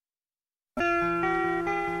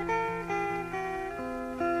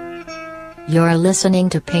You're listening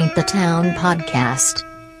to Paint the Town podcast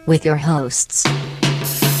with your hosts,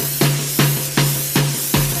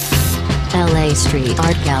 LA Street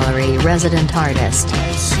Art Gallery resident artist,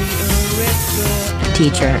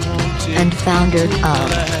 teacher, and founder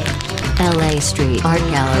of LA Street Art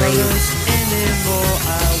Gallery,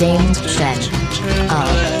 James Shen.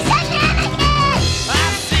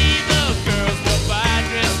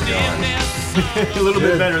 A little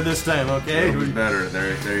bit better this time, okay? A little bit better.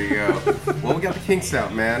 There you go. Well, we got the kinks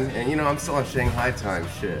out, man, and I'm still on Shanghai time.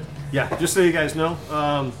 Shit. Yeah, just so you guys know,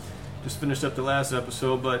 just finished up the last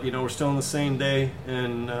episode, but we're still on the same day,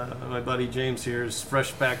 and my buddy James here is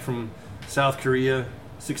fresh back from South Korea,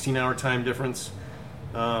 16-hour time difference.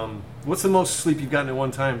 What's the most sleep you've gotten at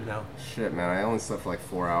one time now? Shit, man, I only slept for like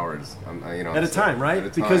 4 hours. At a time,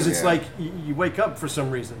 right? Because it's like you wake up for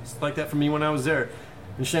some reason. It's like that for me when I was there.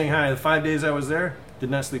 In Shanghai, the 5 days I was there, did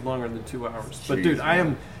not sleep longer than 2 hours. Jeez, but dude,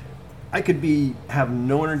 man. I could have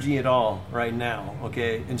no energy at all right now,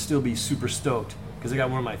 okay, and still be super stoked because I got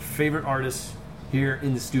one of my favorite artists here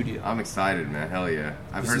in the studio. I'm excited, man. Hell yeah.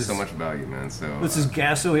 I've heard so much about you, man. So this is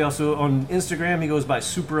Gasso. He also on Instagram he goes by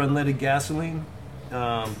Super Unleaded Gasoline.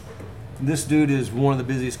 This dude is one of the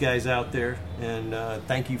busiest guys out there, and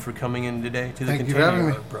thank you for coming in today to the Thank you for having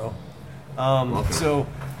me, bro. So.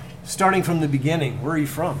 Starting from the beginning, where are you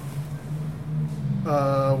from?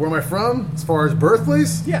 Where am I from? As far as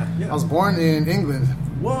birthplace? Yeah. I was born in England.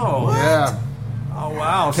 Whoa. What? Yeah. Oh,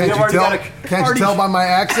 wow. Can't you tell by my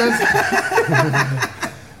accent?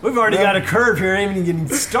 We've already got a curve here, ain't even getting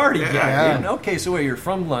started yet. Yeah. Okay, so wait, you're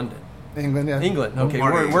from London. England, yeah. England, okay.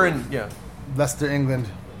 We're in, Leicester, England.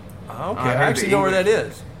 Okay, I actually know where that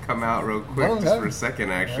is. Come out real quick just for a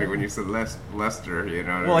second, actually, when you said Leicester,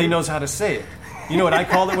 Well, he knows how to say it. You know what I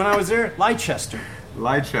called it when I was there? Leicester.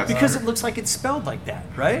 Leicester. Because it looks like it's spelled like that,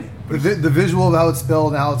 right? The visual of how it's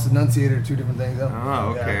spelled and how it's enunciated are two different things. Though.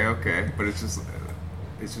 Oh, okay. But it's just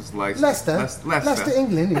Leicester. Leicester,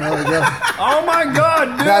 England. Oh my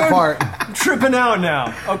God, dude! That part. I'm tripping out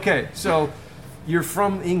now. Okay, so you're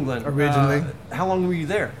from England originally. How long were you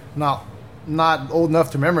there? Not old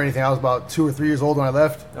enough to remember anything. I was about 2 or 3 years old when I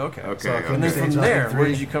left. Okay. So and then from there, where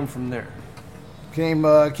did you come from there? Came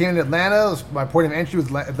to Atlanta. My point of entry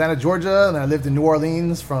was Atlanta, Georgia, and then I lived in New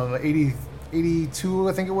Orleans from 82,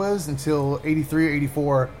 I think it was, until 83 or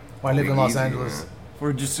 84 when I lived in Los Angeles. Man.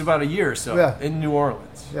 For just about a year or so in New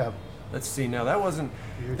Orleans. Yeah. Let's see. Now, that was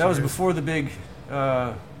before the big,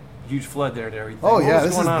 huge flood there and everything. Oh, yeah. What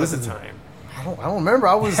was going on at the time? I don't remember.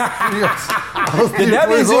 I was that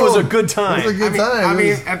means it was a good time. It was a good time. I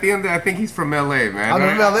mean, at the end, I think he's from LA, man. I'm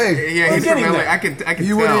from LA. Yeah, he's from LA. I can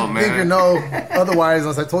you tell, wouldn't man. think or know otherwise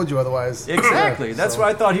unless I told you otherwise. Exactly. That's why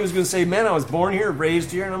I thought he was going to say, man, I was born here,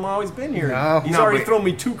 raised here, and I've always been here. He's already thrown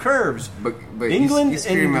me 2 curves. But England he's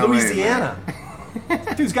and LA, Louisiana.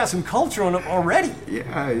 Dude's got some culture on him already.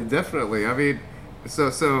 Yeah, definitely. I mean,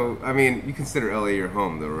 so I mean, you consider LA your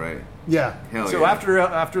home, though, right? Yeah. Hell so yeah.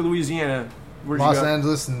 after Louisiana, where'd Los you go?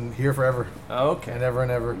 Angeles and here forever. Okay. And ever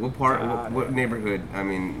and ever. What part? What neighborhood? I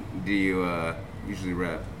mean, do you usually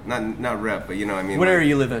rep? Not rep, but I mean. What area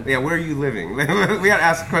you live in? Yeah, where are you living? We got to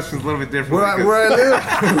ask questions a little bit different. Where I live,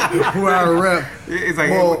 where I rep. It's like,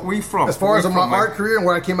 well, where you from? As far as my art career and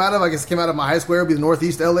where I came out of, I guess came out of my high school area, would be the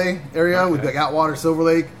Northeast LA area, with like Atwater, Silver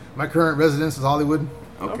Lake. My current residence is Hollywood.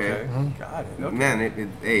 Okay. Got it. Okay.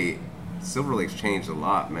 Man, Silver Lake's changed a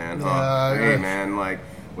lot, man. Yeah. Man, like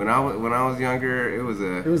when I was younger, it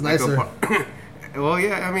was nicer. Well,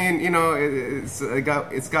 yeah, I mean,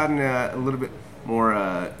 it's gotten a little bit more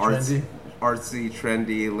artsy,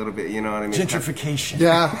 trendy, a little bit, you know what I mean? Gentrification.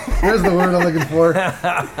 Yeah, there's the word I'm looking for.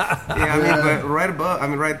 But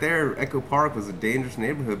right there, Echo Park was a dangerous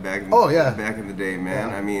neighborhood back in the day, man.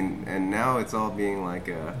 Yeah. I mean, and now it's all being like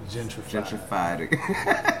gentrified.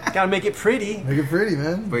 Gotta make it pretty. Make it pretty,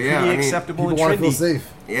 man. But yeah, pretty acceptable and people want trendy. to feel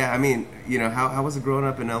safe. Yeah, I mean, how was it growing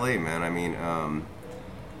up in LA, man? I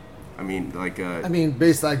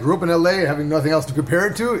I grew up in LA, having nothing else to compare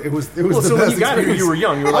it to. It was the best so when you got here, experience. you were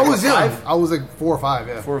young. You were I was young. 5? I was like 4 or 5.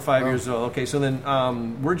 Yeah, 4 or 5 years old. Okay, so then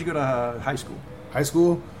where'd you go to high school? High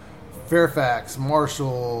school, Fairfax,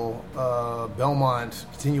 Marshall, Belmont,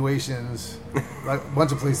 continuations, like a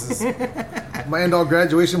bunch of places. My end all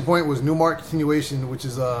graduation point was Newmark Continuation, which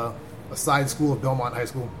is a side school of Belmont High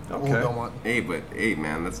School, old Belmont. Hey,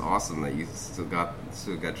 man, that's awesome that you still got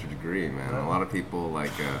your degree, man. A lot of people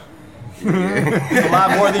A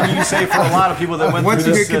lot more than you say for a lot of people that went once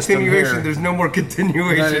through you this get system continuation, here. there's no more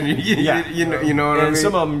continuation. You know what I mean? And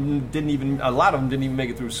some of them a lot of them didn't even make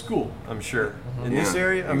it through school, I'm sure. In this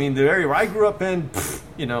area, I mean, the area where I grew up in,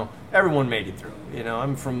 everyone made it through.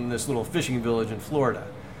 I'm from this little fishing village in Florida.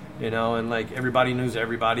 you know, and like everybody knows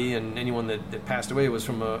everybody, and anyone that passed away was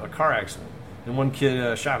from a car accident, and one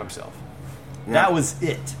kid shot himself. Yeah. That was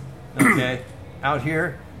it. Okay, out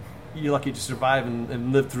here, you're lucky to survive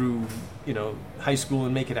and live through, you know, high school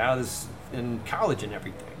and make it out of this in college and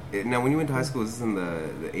everything. Now, when you went to high school, is this in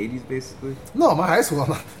the 80s, basically? No, my high school,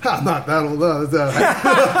 I'm not that old. No, it's,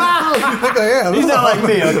 I think I am. He's not like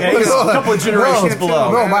me, okay? He's a couple of generations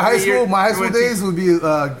below. No, my high school days would be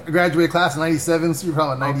graduated class in 97, so you're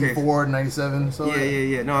probably 94, 97. So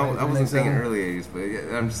Yeah. No, I wasn't thinking early 80s,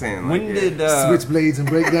 but I'm just saying. Like, When did switchblades and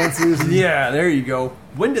breakdancers? Yeah, there you go.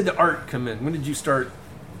 When did the art come in? When did you start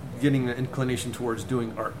getting an inclination towards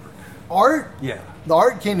doing art? Art? Yeah. The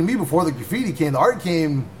art came to me before the graffiti came. The art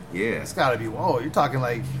came. Yeah. It's got to be. Whoa, you're talking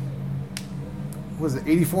like. Was it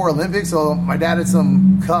 84 Olympics? So my dad had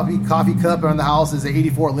some coffee cup around the house. It's the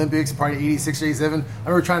 84 Olympics, probably 86 or 87. I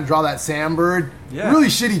remember trying to draw that sandbird. Yeah. Really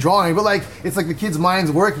shitty drawing, but like it's like the kid's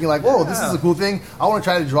mind's working. Like, whoa, this is a cool thing. I want to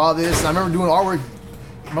try to draw this. And I remember doing artwork.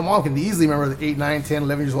 My mom can easily remember the 8, 9, 10,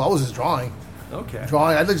 11 years old. I was just drawing. Okay.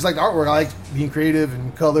 Drawing. I just like artwork. I like being creative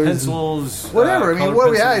and colors. Pencils. And whatever. I mean,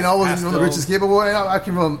 what we had, you know, I wasn't pastels. the richest kid, but I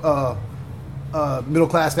came from middle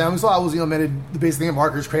class family, so I was, you know, meant the basic thing of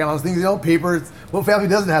markers, crayons, things, you know, paper. What family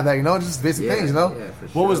doesn't have that, you know? Just basic things, you know? Yeah, for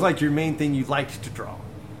sure. What was like your main thing you liked to draw?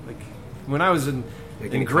 Like when I was in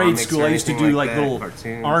any grade comics school, or I used to anything do like like that, little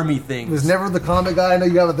cartoons? army It things. was never the comic guy. I know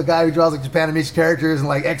you have the guy who draws like Japanimation characters and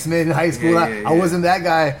like X-Men in high school. Yeah. I wasn't that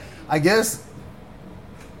guy. I guess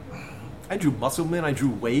I drew muscle men. I drew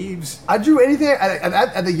waves. I drew anything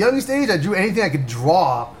at the youngest age. I drew anything I could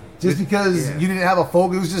draw, just because you didn't have a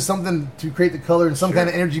focus. It was just something to create the color and some kind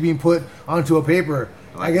of energy being put onto a paper.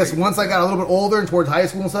 I guess once I got a little bit older and towards high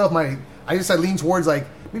school and stuff, I leaned towards like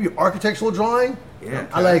maybe architectural drawing. Yeah.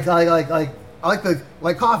 I like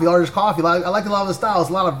coffee, artist coffee. I like a lot of the styles,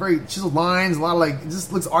 a lot of very chiseled lines, a lot of like it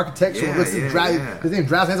just looks architectural. Yeah, The thing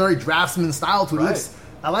draftsman's already draftsman style to it. Right.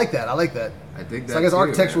 I like that. I dig that. So I guess too,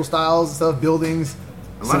 architectural man. styles and stuff, buildings.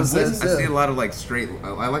 A lot of sunsets, I see a lot of like straight.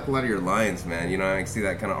 I like a lot of your lines, man. You know, I see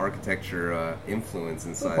that kind of architecture influence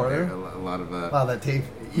inside there. A lot of Wow, that tape.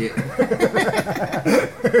 yeah.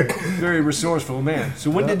 Very resourceful man.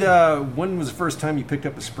 So when was the first time you picked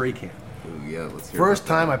up a spray can? Ooh, yeah, let's hear First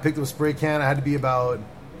about time that. I picked up a spray can, I had to be about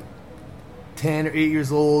 10 or 8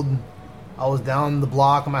 years old. I was down the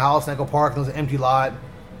block in my house in Echo Park. There was an empty lot,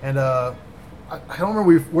 and I don't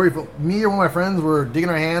remember where me or one of my friends were digging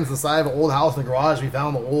our hands to the side of an old house in the garage. We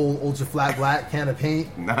found the old ultra flat black can of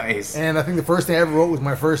paint. Nice. And I think the first thing I ever wrote was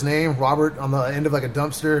my first name, Robert, on the end of like a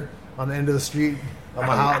dumpster on the end of the street of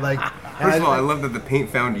my house. Like, First of all, I love that the paint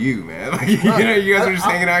found you, man. Like, you know, you guys were just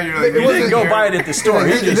hanging out. You're like, You didn't go buy it at the store.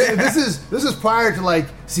 You just- this is prior to like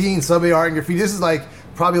seeing Subway art and graffiti. This is like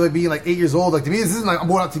probably like being like 8 years old. Like to me, this isn't like I'm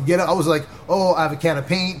going out to get it. I was like, oh, I have a can of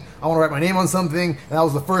paint. I want to write my name on something, and that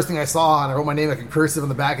was the first thing I saw. And I wrote my name like in cursive on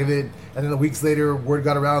the back of it. And then weeks later, word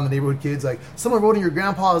got around the neighborhood kids like someone wrote in your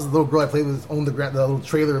grandpa's. The little girl I played with owned the little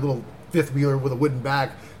trailer, little fifth wheeler with a wooden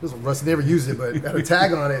back. It was rusty. Never used it, but it had a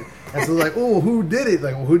tag on it. And so like, oh, who did it?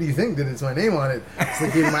 Like, well, who do you think did it? It's my name on it. So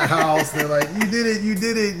they came to my house. And they're like, you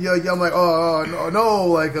did it. You know, I'm like, oh, no,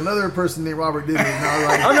 like another person named Robert did it. And I was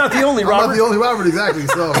like, I'm not the only I'm Robert. not the only Robert, exactly.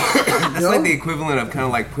 So It's like the equivalent of kind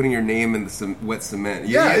of like putting your name in the wet cement.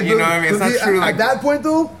 You know what I mean? It's but not true. At Like that point,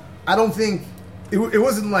 though, I don't think it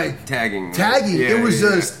wasn't like tagging. It was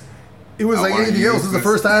just. It was I like wanna anything else. It use was the this.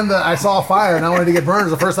 first time that I saw a fire and I wanted to get burned.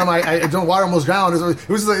 It was the first time I drank water, almost drowned. It was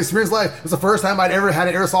just an experience of life. It was the first time I'd ever had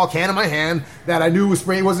an aerosol can in my hand that I knew was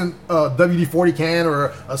spray. It wasn't a WD-40 can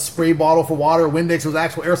or a spray bottle for water or Windex. It was an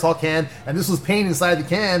actual aerosol can, and this was paint inside the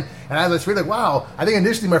can. And as I sprayed, like, wow. I think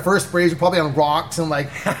initially my first sprays were probably on rocks and like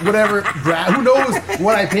whatever. Who knows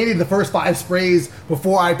what I painted the first 5 sprays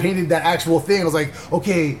before I painted that actual thing. I was like,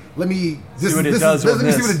 okay, let me see what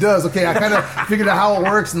it does. Okay, I kind of figured out how it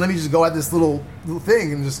works, and let me just go at this little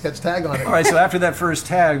thing and just catch tag on it. All right, so after that first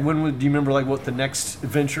tag, do you remember like what the next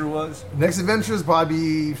adventure was? Next adventure is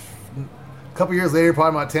probably a couple years later,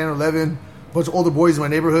 probably about 10 or 11. A bunch of older boys in my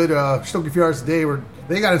neighborhood, still graffiti artists today,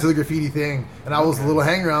 they got into the graffiti thing, and I was a little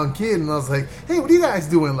hang-around kid, and I was like, hey, what are you guys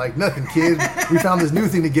doing? Like, nothing, kid. We found this new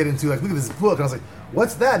thing to get into. Like, look at this book. And I was like,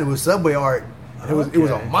 what's that? It was Subway art. It was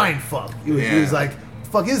a mind fuck. It was like,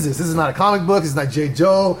 fuck is this? This is not a comic book. This is not J.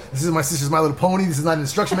 Joe. This is my sister's My Little Pony. This is not an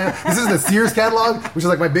instruction manual. This isn't the Sears catalog, which is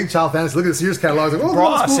like my big child fantasy. Look at the Sears catalog. Like, oh, Bra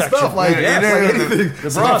all this cool section. stuff. Like, Yeah, like anything. the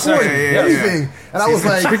bra section. Anything. And I was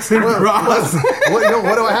like,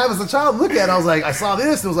 what do I have as a child? Look at it. I was like, I saw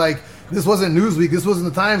this. It was like, this wasn't Newsweek. This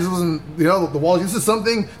wasn't the Times. This wasn't, the Wall Street. This is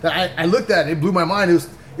something that I looked at. And it blew my mind.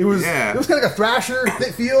 It it was kind of like a Thrasher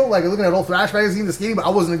feel, like looking at old Thrash magazine, the skating. But I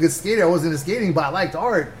wasn't a good skater. I wasn't into skating, but I liked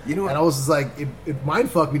art. You know what? And I was just like, it mind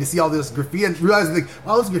fucked me to see all this graffiti and realizing like,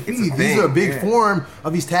 oh, this graffiti. These are a big form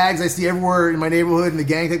of these tags I see everywhere in my neighborhood and the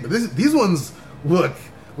gang tag. But these ones look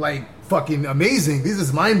like fucking amazing. These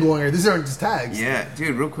is mind blowing. These aren't just tags. Yeah,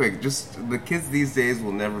 dude. Real quick, just the kids these days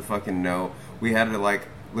will never fucking know. We had to like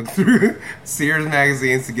look through Sears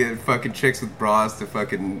magazines to get fucking chicks with bras to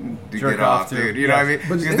fucking get off, dude. You know what I mean?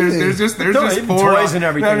 Because there's just toys and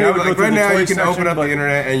everything. No, like right now you can open up the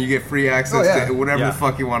internet and you get free access to whatever the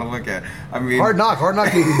fuck you want to look at. I mean, hard knock ladies.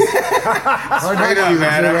 Hard knock ladies,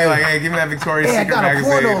 man. I mean, like, hey, give me that Victoria's Secret magazine.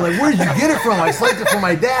 I got a porno. Like, where'd you get it from? I swiped it from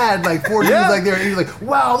my dad. Like 4 years like there, and he was like,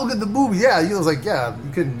 "Wow, look at the movie." Yeah, he was like, "Yeah,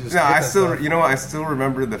 you couldn't just." No, I still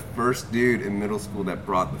remember the first dude in middle school that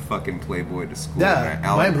brought the fucking Playboy to school.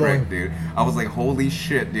 Yeah. Brick, dude. I was like, holy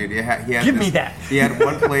shit, dude. He had me that. He had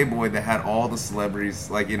one Playboy that had all the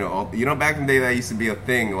celebrities, like, back in the day that used to be a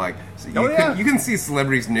thing, like, so you can see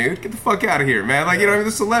celebrities nude. Get the fuck out of here, man. Like,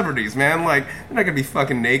 the celebrities, man, like, they're not gonna be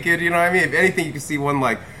fucking naked, you know what I mean? If anything, you can see one,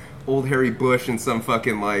 like, old Harry Bush and some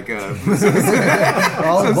fucking, like, all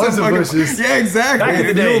a bunch of bushes. Yeah, exactly. Back in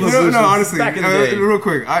the day. No, honestly, back in the day. Real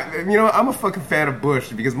quick, I'm a fucking fan of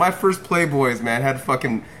Bush because my first Playboys, man, had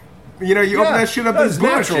fucking... You open that shit up as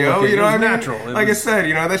Bush, yo. You know what I mean? Natural. Like I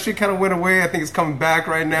said, that shit kind of went away. I think it's coming back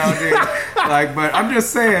right now, dude. But I'm just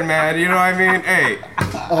saying, man. You know what I mean? Hey.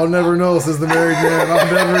 I'll never know, says the married man.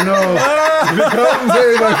 I'll never know. If it comes,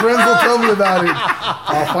 hey, my friends will tell me about it.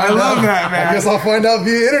 I love that, man. I guess I'll find out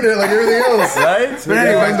via internet like everything else. Right? But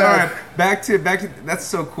anyways, all right. Back to that's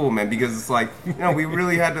so cool, man, because it's like, we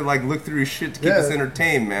really had to like look through shit to keep us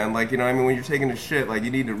entertained, man. Like, when you're taking a shit, like you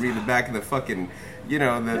need to read the back of the fucking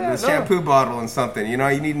the shampoo bottle and something. You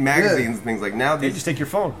need magazines and things like now. They just take your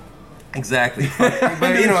phone. Exactly. But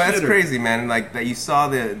that's crazy, man. Like that you saw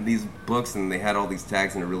these books and they had all these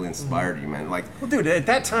tags and it really inspired you, man. Like, well, dude, at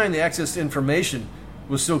that time the access to information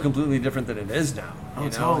was so completely different than it is now.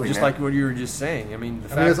 Totally, just man. like what you were just saying. I mean,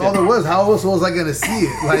 that's all there was. How else was I going to see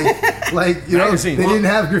it? Like they didn't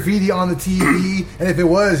have graffiti on the TV, and if it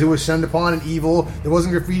was shunned upon and evil. There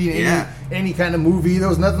wasn't graffiti in any kind of movie. There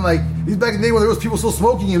was nothing like these back in the day when there was people still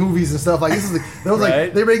smoking in movies and stuff. Like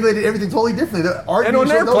like they regulated everything totally differently. The art and on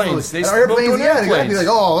airplanes, they smoked on they got to be like,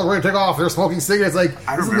 oh, we're going to take off. They're smoking cigarettes. Like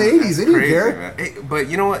this is in the 80s. They didn't care. Hey, but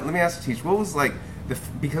you know what? Let me ask you, Teach. What was like?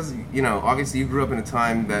 Because obviously you grew up in a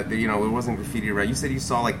time that there wasn't graffiti around. You said you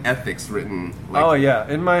saw like ethics written. Like, oh yeah,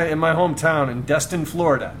 in my hometown in Destin,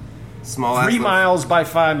 Florida. Small 3 miles by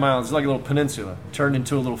 5 miles, it's like a little peninsula turned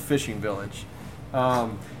into a little fishing village.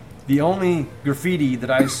 The only graffiti that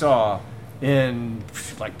I saw in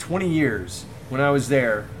like 20 years when I was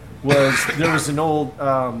there was an old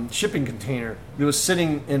shipping container that was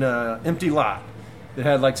sitting in an empty lot that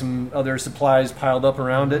had like some other supplies piled up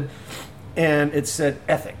around it. And it said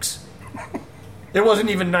ethics. It wasn't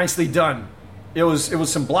even nicely done. It was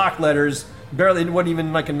some block letters. Barely, it wasn't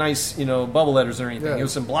even like a nice, bubble letters or anything. Yeah. It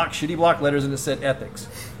was some shitty block letters, and it said ethics.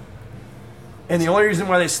 And the only reason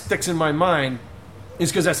why this sticks in my mind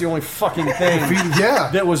is because that's the only fucking thing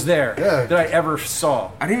that was there that I ever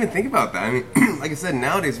saw. I didn't even think about that. I mean, like I said,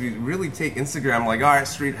 nowadays we really take Instagram like, all right,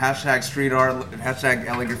 street art, hashtag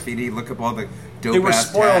LA graffiti, look up all the dope. They were ass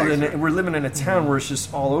spoiled, tags. and we're living in a town where it's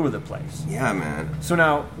just all over the place. Yeah, man. So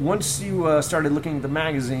now, once you started looking at the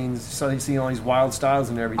magazines, started seeing all these wild styles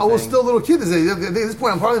and everything. I was still a little kid at this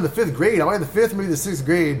point. I'm probably in the 5th grade. I'm in the 5th, maybe the 6th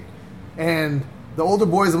grade, and the older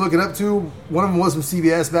boys I'm looking up to, one of them was from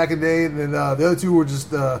CBS back in the day, and then the other two were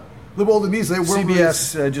just a little older than me. So they were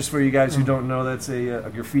CBS, just for you guys who don't know, that's a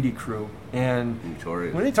graffiti crew. And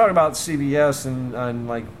Notorious. when they talk about CBS and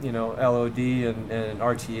like LOD and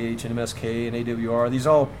RTH and MSK and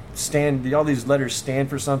AWR, all these letters stand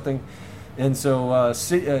for something. And so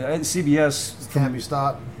CBS Can't Be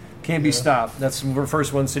Stopped. Can't Be Stopped. That's the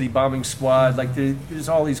first one. City Bombing Squad. Like there's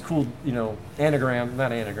all these cool anagrams,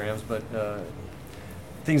 not anagrams, but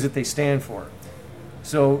things that they stand for.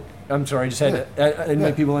 So I'm sorry, I just had to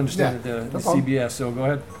make people understand the CBS. So go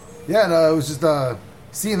ahead. Yeah, and it was just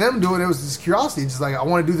seeing them do it. It was just curiosity. Just like I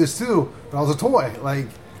want to do this too, but I was a toy. Like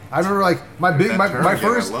I remember, like my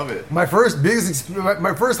first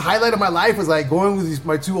highlight of my life was like going with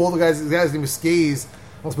my two older guys. This guy's name was Skaze.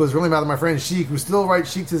 I was really mad at my friend Sheik, who still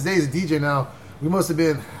writes Sheik to this day as a DJ now. I must have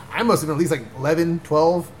been at least like 11,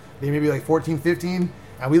 12, maybe like 14, 15.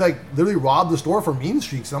 And we like literally robbed the store for mean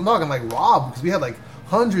streaks. And I'm talking like robbed because we had like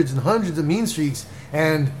hundreds and hundreds of mean streaks.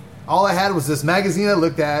 And all I had was this magazine I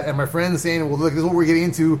looked at and my friends saying, well, look, this is what we're getting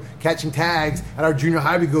into, catching tags at our junior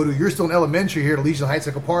high we go to. You're still in elementary here at Elysian Heights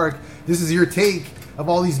Echo Park. This is your take of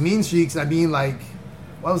all these mean streaks. And I mean, like,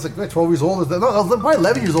 I was like 12 years old. No, I was probably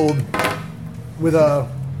 11 years old with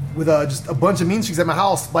just a bunch of mean streaks at my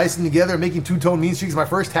house, splicing together and making two-tone mean streaks. My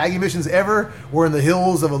first tagging missions ever were in the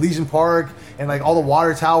hills of Elysian Park and like all the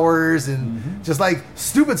water towers and just like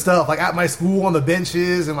stupid stuff, like at my school on the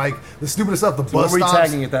benches and like the stupidest stuff. The So bus what were you stops.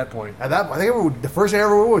 tagging at that point? At that, I think the first thing I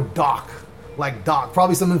ever were with Doc. Like Doc,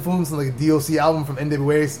 probably some influence from like a DOC album from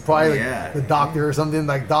NWA, probably like the Doctor or something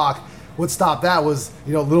like Doc. What stopped that was,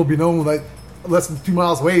 little be known, like less than 2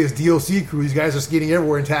 miles away is DOC crew. These guys are skating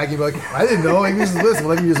everywhere and tagging. Like I didn't know. Like, this is listen,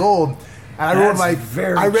 11 years old, and I That's wrote like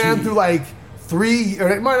very I ran key. through like 3 or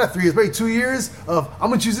it might not 3 years, maybe 2 years of I'm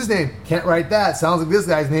gonna choose this name. Can't write that. Sounds like this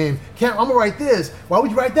guy's name. I'm gonna write this. Why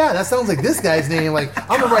would you write that? That sounds like this guy's name. Like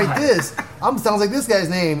I'm gonna write this. Sounds like this guy's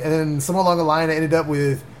name. And then somewhere along the line, I ended up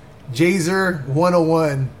with Jazer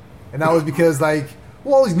 101, and that was because like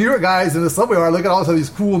all these New York guys in the subway are looking at all these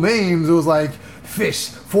cool names. It was like Fish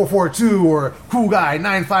 442 or Cool Guy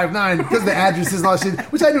 959 because of the addresses and all that shit,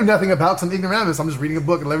 which I knew nothing about. Some ignoramus. I'm just reading a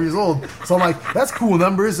book at 11 years old, so I'm like, that's cool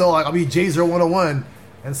numbers. So like, I'll be Jazer 101,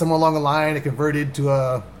 and somewhere along the line, it converted to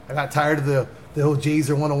I got tired of the whole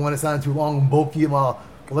Jazer 101. It sounded too long and bulky. And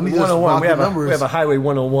let me just 101. rock We the have numbers. a Highway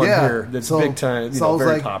 101 here that's so- big time, so I was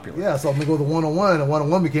very like, popular. Yeah, so I'm gonna go with the 101, and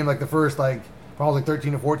 101 became like the first like probably like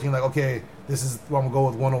 13 or 14. Like, okay, this is what I'm gonna go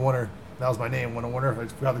with 101er. That was my name, 101er. I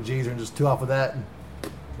just forgot the Jazer and just two off of that, and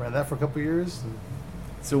ran that for a couple of years. And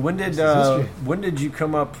So when did history. you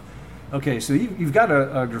come up? Okay, so you've got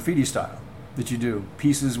a graffiti style that you do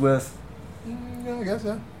pieces with, yeah, I guess.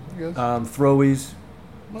 throwies.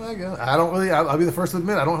 Well, I guess. I don't really. I'll be the first to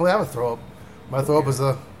admit I don't really have a throw up. My throw up is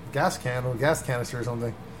a gas can or a gas canister or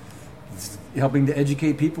something. Helping to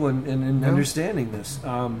educate people in understanding this.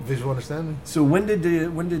 Visual understanding. So when did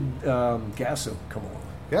Gasso come along?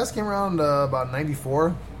 Gas came around about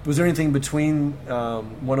 94. Was there anything between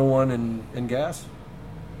 101 and Gas?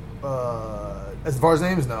 As far as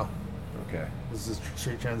names, no. Okay. This is a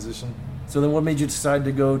straight transition. So then, what made you decide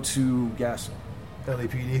to go to Gasso?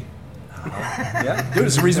 LAPD. Yeah,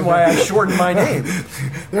 there's a reason why I shortened my name.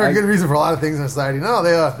 There are a good reason for a lot of things in society. No,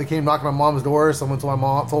 they came knocking on my mom's door. Someone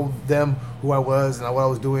told them who I was and what I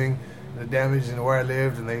was doing, and the damage and where I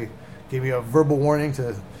lived, and they gave me a verbal warning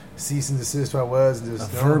to cease and desist who I was. And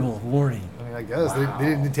just, Verbal warning. I mean, I guess they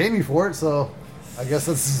didn't detain me for it, so I guess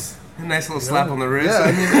that's A nice little slap on the wrist. Yeah,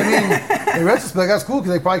 I mean, in retrospect, that's cool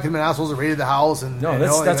because they probably could have been assholes that raided the house. And No,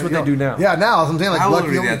 that's what they do now. Yeah, now I'm saying like, How old lucky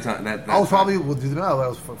were you only- that time? I was probably we'll do the math. I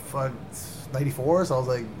was 94, so I was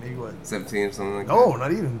like maybe what? 17 or something like No, that?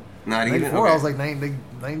 not even. Not even? 94, Okay. I was like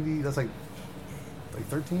 90. That's like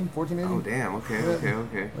 13, 14 maybe. Oh, damn.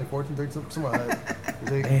 Okay. Like 14, 13, something like that. It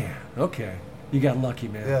was like- Man, okay, you got lucky,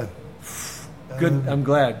 man. yeah. Good. And I'm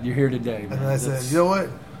glad you're here today, man. then I said, That's- you know what?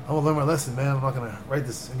 I'm gonna learn my lesson, man. I'm not gonna write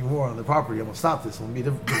this anymore on the property. I'm gonna stop this. I'm gonna be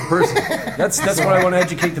a different person. That's what I want to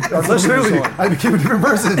educate our listeners Literally, on. I became a different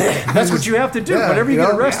person. That's what you have to do. Yeah, Whenever you you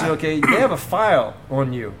get know? arrested, Yeah. okay, they have a file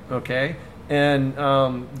on you, okay? And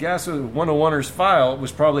Gasso 101er's file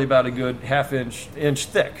was probably about a good half-inch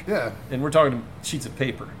thick. Yeah. And we're talking sheets of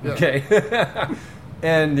paper, Yeah. okay?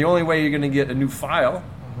 And the only way you're going to get a new file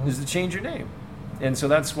is to change your name. And so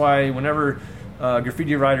that's why whenever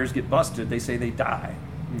graffiti writers get busted, they say they die,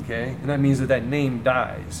 okay? And that means that name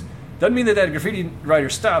dies. Doesn't mean that graffiti writer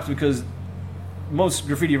stops, because most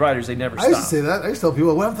graffiti writers, they never I stop. used to say that. I used to tell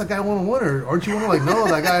people, what if that guy won a winner? Aren't you one? Like, no,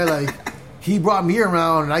 that guy, like, he brought me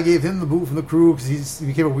around and I gave him the boot from the crew because he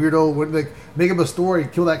became a weirdo. Wouldn't, like, make him a story,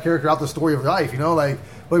 kill that character out the story of life, you know? Like,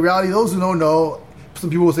 but in reality, those who don't know, some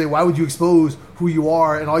people will say, why would you expose who you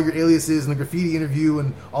are and all your aliases and the graffiti interview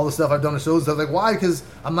and all the stuff I've done on shows and stuff? Like, why? Because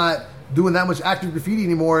I'm not doing that much active graffiti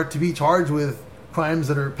anymore to be charged with crimes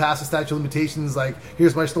that are past the statute of limitations. Like,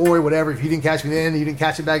 here's my story, whatever. If you didn't catch me then, you didn't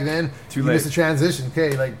catch it back then, Too you late. missed the transition.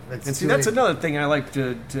 Okay, like, And see, too that's late. another thing I like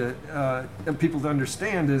to people to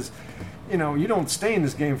understand is, you know, you don't stay in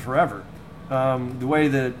this game forever. The way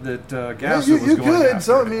that Gasso you was going could, after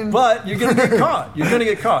so, I it. mean- But you're going to get caught. You're going to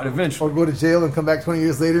get caught eventually. Or go to jail and come back 20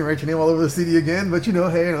 years later and write your name all over the city again. But you know,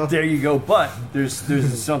 hey, you know. There you go. But there's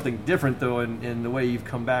something different though in the way you've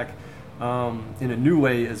come back in a new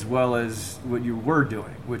way, as well as what you were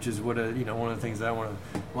doing, which is what one of the things that I want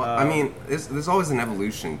to. Well, I mean, there's always an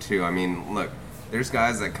evolution, too. I mean, look, there's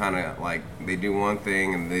guys that kind of, like, they do one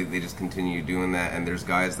thing and they just continue doing that, and there's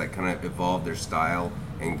guys that kind of evolve their style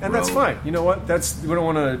and grow. And that's fine. You know what? We don't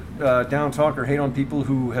want to down talk or hate on people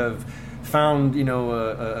who have found,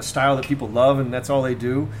 a style that people love, and that's all they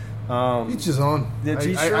do. Each his own. It's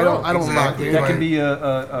each I your don't, own. I don't knock Exactly. it. That can be a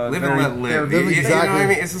Live very, and let live. very- Exactly. You know what I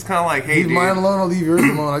mean? It's just kind of like, hey, Leave dude, mine alone, I'll leave yours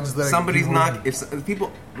alone. I just let it somebody's keep not. moving. If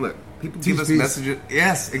people look, people Teach give us peace. messages.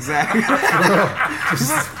 Yes, exactly.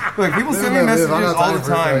 Look, people send me messages all the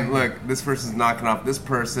time. Look, this person's knocking off this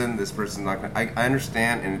person. This person's knocking. I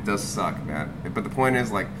understand, and it does suck, man. But the point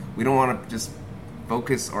is, like, we don't want to just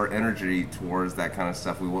focus our energy towards that kind of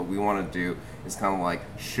stuff. What we want to do is kind of like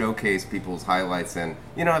showcase people's highlights, and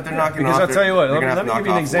you know, if they're knocking off. Because I'll tell you what. they're Let gonna me have give to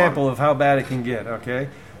you an knock off example one. of how bad it can get. Okay.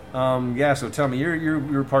 Yeah. So tell me,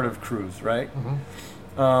 you're part of Cruise, right?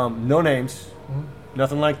 Mm-hmm. No names,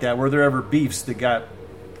 nothing like that. Were there ever beefs that got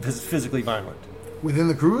physically violent? Within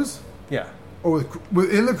the cruise? Yeah. Or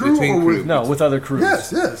within the crew? Between Or with, crew. No, with other crews.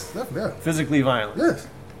 Yes, definitely, yeah. Physically violent. Yes.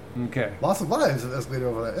 Okay. Lots of lives have escalated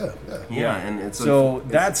over that, yeah. Yeah, and it's So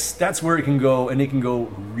it's- that's where it can go, and it can go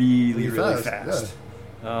really Really fast. fast,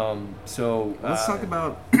 So Let's talk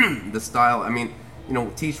about the style. I mean, you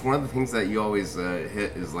know, Teach, one of the things that you always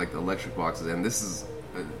hit is like the electric boxes, and this is,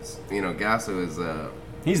 you know, Gasso is.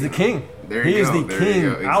 he's the king. There he you is go, the there king.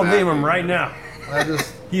 you go, I'll name him exactly. right now.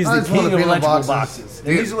 He's I the just wanna king of paint on electrical boxes. And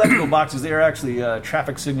Dude. these electrical boxes, they are actually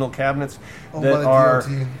traffic signal cabinets Owned by that the are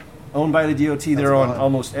DOT. owned by the DOT. They're on wild.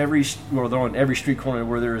 almost every, or they're on every street corner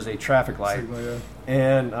where there is a traffic light. Signal, yeah.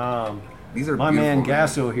 And These are my man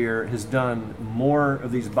beautiful, Gasso here has done more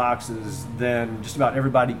of these boxes than just about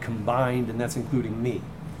everybody combined, and that's including me.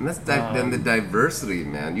 And that's then the diversity,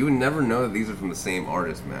 man. You would never know that these are from the same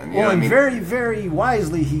artist, man. You know Well, what I and mean? very, very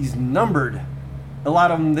wisely, he's numbered a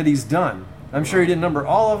lot of them that he's done. I'm sure he didn't number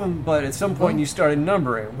all of them, but at some point you started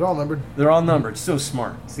numbering. They're all numbered. They're all numbered. So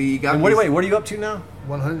smart. See, you got. And what are you up to now?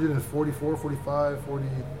 144, 45, 40.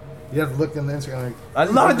 You have to look in the Instagram. Like,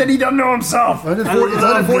 I love it that he doesn't know himself. 140, it's I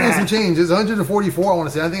love 140 and that. some change. It's 144, I want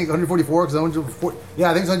to say. I think 144 because 140. Yeah,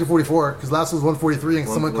 I think it's 144 because last was 143 and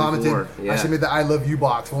someone commented. 144, yeah. I should made the I Love You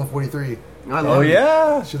box 143. I love Oh it.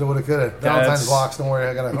 yeah. Shoulda, woulda, coulda. That's- Valentine's box. Don't worry,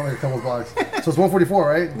 I'll make a couple of box. So it's 144,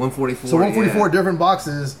 right? 144. So 144 yeah. different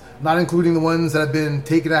boxes, not including the ones that have been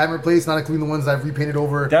taken, I haven't replaced, not including the ones that I've repainted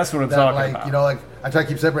over. That's what I'm that, talking like, about. You know, like I try to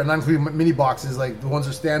keep separate, not including mini boxes, like the ones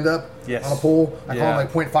that stand up Yes. on a pole. I Yeah. call them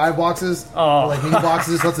like 0.5 boxes, Oh. or like mini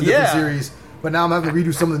boxes. So that's a different Yeah. series. But now I'm having to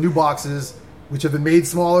redo some of the new boxes, which have been made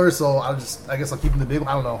smaller. So I guess I'll keep them the big one.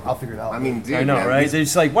 I don't know. I'll figure it out. I mean, dude, I know, man, right? these- They're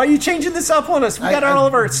just like, why are you changing this up on us? We got all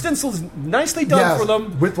of our stencils nicely done yeah, for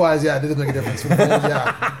them. width-wise, yeah, it did make a difference.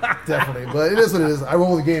 Yeah, definitely. But it is what it is. I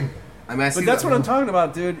roll with the game. I mean, I see But that's that- what I'm talking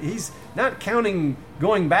about, dude. He's not counting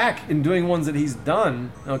going back and doing ones that he's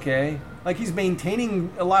done, okay? Like, he's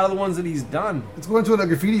maintaining a lot of the ones that he's done. It's going to a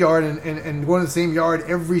graffiti yard and going to the same yard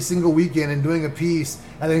every single weekend and doing a piece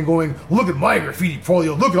and then going, look at my graffiti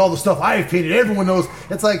portfolio, look at all the stuff I've painted, everyone knows.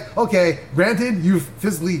 It's like, okay, granted, you've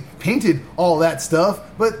physically painted all that stuff,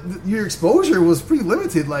 but your exposure was pretty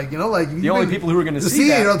limited. Like, you know, like The only people who are gonna see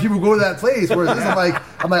that- it are the people who go to that place. Whereas this,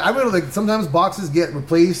 I really like, sometimes boxes get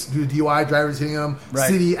replaced due to DUI, drivers hitting them, Right.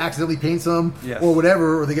 city accidentally paints them, Yes. or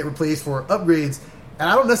whatever, or they get replaced for upgrades. And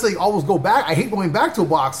I don't necessarily always go back. I hate going back to a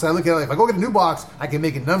box. So I look at it like, if I go get a new box, I can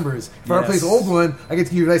make it numbers. If I Yes. replace an old one, I get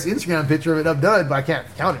to give you a nice Instagram picture of it done, but I can't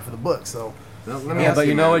count it for the book. So Well, let me Yeah, ask but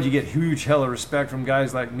you know man. what? You get huge hella respect from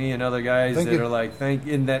guys like me and other guys Thank that you. are like,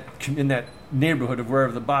 in that neighborhood of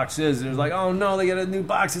wherever the box is. There's like, oh no, they got a new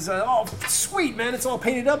box. It's like, oh sweet man, it's all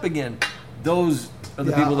painted up again. Those are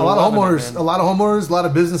the yeah, people a that lot are of loving it, homeowners, man. a lot of homeowners, a lot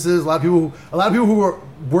of businesses, a lot of people who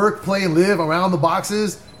work, play, and live around the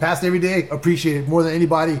boxes, past every day, appreciate it more than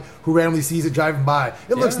anybody who randomly sees it driving by.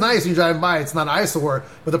 It looks Yeah. nice when you're driving by; it's not an eyesore.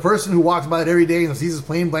 But the person who walks by it every day and sees this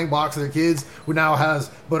plain blank box of their kids, who now has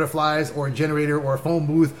butterflies or a generator or a phone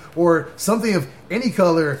booth or something of any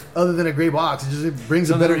color other than a gray box, it just brings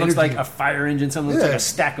a Something better that looks energy. like a fire engine. Something that looks Yeah. like a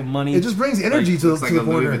stack of money. It just brings energy to Looks like the a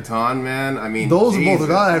Louis corner. Vuitton, man. I mean, Those are both Jesus, are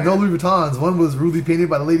gone. I have no man. Louis Vuittons. One was rudely painted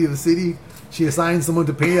by the lady of the city. She assigned someone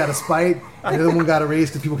to paint it out of spite, and the other one got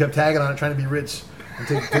erased because people kept tagging on it, trying to be rich and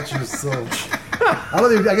take pictures. So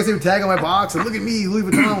I guess they would tag on my box and look at me, Louis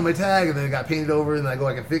Vuitton on my tag, and then it got painted over, and then I go,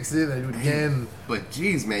 I can fix it, and I do it again. But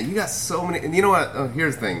geez, man, you got so many. And you know what?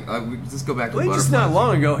 Here's the thing. We just go back to Well, butterflies. just not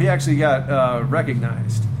long ago, he actually got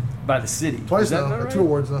recognized by the city. Twice Is that now, not right? 2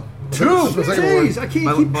 awards now. Two? The second award. Jeez, I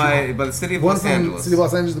can't keep track. by the city of One Los from Angeles. City of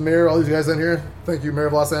Los Angeles, the mayor, all these guys down here. Thank you, Mayor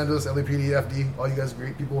of Los Angeles, LAPD, FD, all you guys are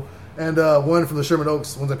great people. And one from the Sherman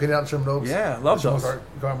Oaks, ones I painted out in Sherman Oaks. Yeah, love The Sherman those. Art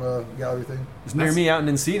Karma gallery thing. It's near me out in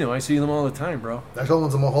Encino. I see them all the time, bro. That's all the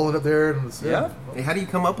ones I'm holding up there. And it's, Yeah. Hey, how do you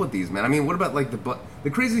come up with these, man? I mean, what about like the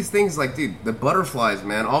craziest things? Like, dude, the butterflies,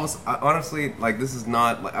 man. Honestly, like this is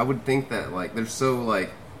not. Like, I would think that like they're so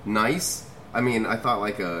like nice, I mean, I thought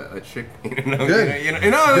like a chick. Good.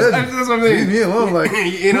 That's what I mean. Leave me alone. Like,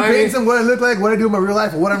 you know who paints and what I look like, what I do in my real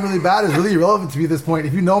life, and what I'm really bad is really irrelevant to me at this point.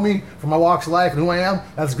 If you know me from my walks of life and who I am,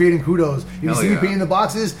 that's great and kudos. If you see me painting the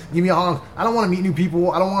boxes, give me a honk. I don't want to meet new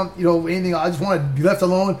people. I don't want anything. I just want to be left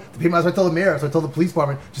alone to paint my. So I tell the mayor. So I tell the police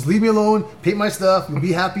department, just leave me alone. Paint my stuff. You'll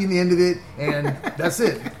be happy in the end of it, and that's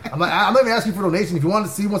it. I'm not even asking for donation. If you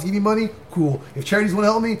want to give me money, cool. If charities want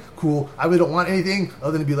to help me, cool. I really don't want anything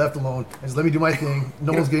other than to be left alone and just let me do my thing.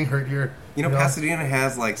 No one's getting hurt here. You know, Pasadena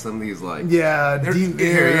has like some of these like they're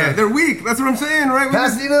weak. That's what I'm saying, right?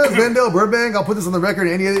 Pasadena, Glendale, Burbank. I'll put this on the record.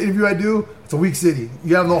 In any other interview I do, it's a weak city.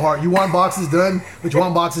 You have no heart. You want boxes done, but you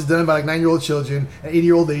want boxes done by like 9-year-old children and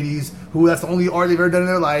 80-year-old ladies who that's the only art they've ever done in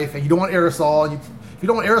their life. And you don't want aerosol. If you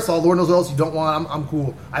don't want aerosol, Lord knows what else you don't want. I'm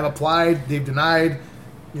cool. I've applied. They've denied.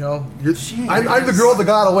 I'm the girl that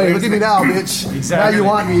got away. Look at me now, bitch. Exactly. Now you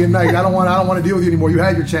want me, and like, I don't want to deal with you anymore. You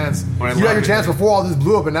had your chance. You had your chance before all this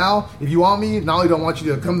blew up, and now, if you want me, not only don't want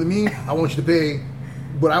you to come to me, I want you to pay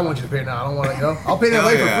what I want you to pay now. I don't want to, I'll pay in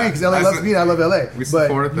LA for free because LA loves me and I love LA.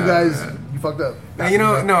 But you guys, you fucked up. What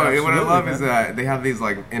I love is that they have these,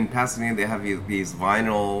 like, in Pasadena, they have these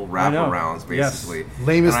vinyl wraparounds, basically. Yes.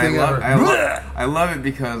 Lamest thing ever. I love it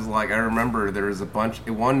because, like, I remember there was a bunch,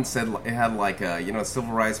 one said, it had, like, a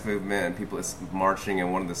civil rights movement and people marching,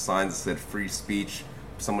 and one of the signs said free speech,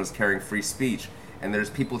 someone's carrying free speech. And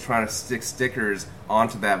there's people trying to stick stickers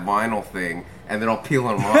onto that vinyl thing, and then I'll peel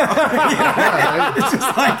them off. It's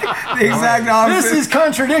just like the exact opposite. This is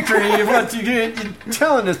contradictory of what you're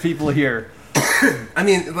telling us people here. I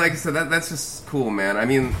mean, like I said, that's just cool, man. I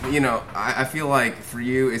mean, I feel like for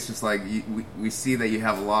you, it's just like we see that you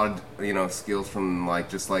have a lot of skills from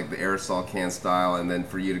like just like the aerosol can style, and then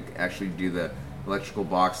for you to actually do the electrical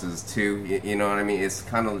boxes too. You know what I mean? It's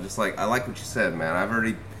kind of just like I like what you said, man. I've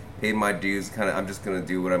already paid my dues. I'm just gonna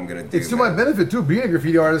do what I'm gonna do. It's to my benefit too, being a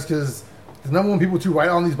graffiti artist, because the number one people to write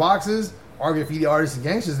on these boxes are graffiti artists and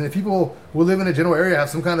gangsters. And if people who live in a general area have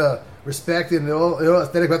some kind of respect and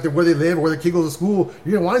aesthetic about where they live or where their kid goes to school,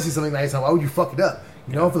 you're gonna want to see something nice. Why would you fuck it up?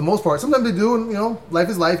 For the most part. Sometimes they do, and life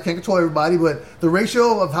is life, can't control everybody, but the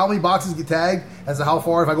ratio of how many boxes get tagged as to how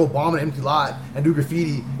far, if I go bomb an empty lot and do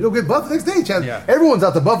graffiti, it'll get buffed the next day, Chad. Yeah. Everyone's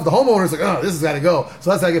out to buff it. The homeowner's like, oh, this has got to go. So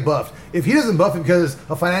that's how I get buffed. If he doesn't buff it because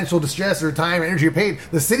of financial distress or time or energy or paid,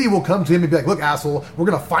 the city will come to him and be like, look, asshole, we're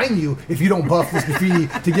going to fine you if you don't buff this graffiti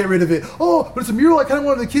to get rid of it. Oh, but it's a mural I kind of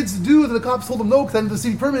wanted the kids to do, and the cops told them no because I need the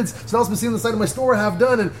city permits, so now it's been sitting on the side of my store half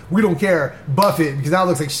done, and we don't care. Buff it, because now it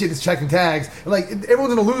looks like shit, it's checking tags. And like,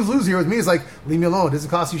 everyone's going to lose here with me. It's like, leave me alone. It doesn't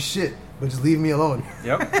cost you shit, but just leave me alone.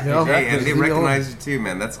 Yep. Exactly. And they recognize you too,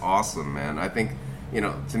 man. That's awesome, man. I think,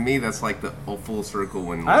 to me, that's like the full circle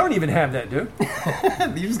when... I don't even have that, dude.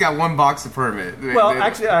 You just got one box of permit. Well,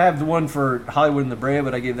 actually, I have the one for Hollywood and La Brea,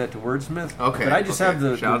 but I gave that to Wordsmith. Okay. But I just have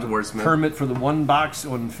the Shout out to Wordsmith. Permit for the one box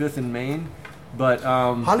on 5th and Main. But,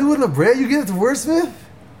 Hollywood and La Brea, you get it to Wordsmith?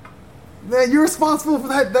 Man, you're responsible for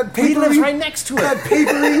that papery. He lives right next to it. That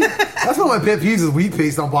papery. That's one of my pet peeves is wheat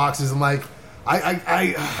paste on boxes. I'm like,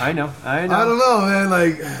 I know. I don't know, man.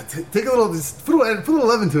 Like, take a little, just put a little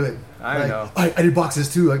love into it. I know. I did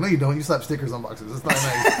boxes too. Like, no, you don't. You slap stickers on boxes. It's not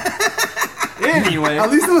nice. Anyway,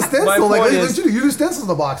 at least it was stencil. Like, is, you do stencils on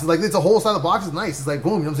the boxes. Like, it's a whole side of the box is nice. It's like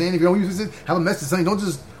boom. You know what I'm saying? If you don't use it, have a message. Something. Don't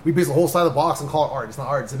just we base the whole side of the box and call it art. It's not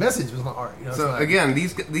art. It's a message, but it's not art. So again,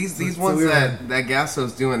 these ones that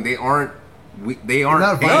Gasso's doing, they aren't paints,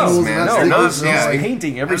 man. No, they're not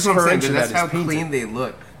painting. Every square inch of that is how painted. Clean they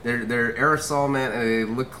look. They're aerosol, man, and they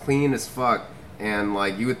look clean as fuck. And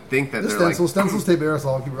like you would think that they're stencils tape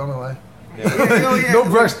aerosol. Keep running away. Yeah.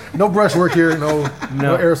 No brush work here. No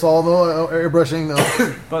aerosol. No airbrushing. No.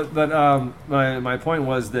 But my point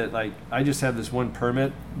was that like I just have this one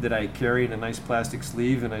permit that I carry in a nice plastic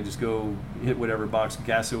sleeve, and I just go hit whatever box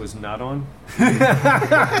Gasso is not on.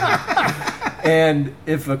 And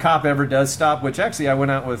if a cop ever does stop, which actually I went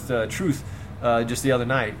out with Truth just the other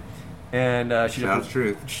night. And shout out to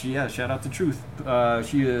Truth. Shout out to Truth.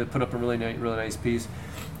 She put up a really nice piece,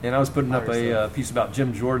 and I was putting up a piece about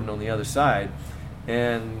Jim Jordan on the other side,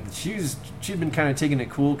 and she'd been kind of taking it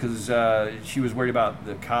cool because she was worried about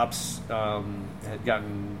the cops had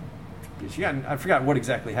gotten. I forgot what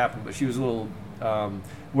exactly happened, but she was a little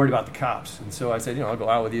worried about the cops, and so I said, I'll go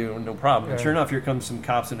out with you, no problem. And sure enough, here comes some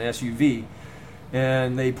cops in an SUV.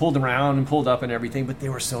 And they pulled around and pulled up and everything, but they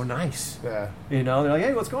were so nice. Yeah. They're like,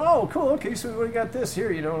 hey, what's going on? Oh, cool. Okay, so we got this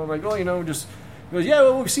here, And I'm like, just... He goes, yeah,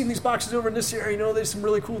 well, we've seen these boxes over in this area. There's some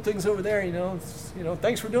really cool things over there,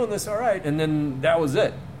 Thanks for doing this. All right. And then that was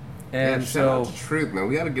it. And shout out to Truth, man.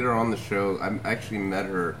 We got to get her on the show. I actually met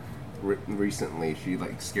her recently, she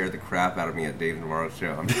like scared the crap out of me at Dave Navarro's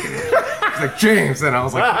show. I'm just kidding. She's like, James, and I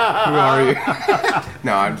was like, who are you?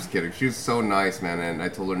 No, I'm just kidding. She was so nice, man, and I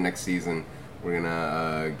told her next season we're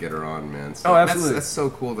gonna get her on, man. So absolutely. That's so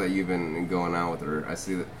cool that you've been going out with her. I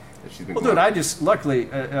see that she's been. Well, dude, I just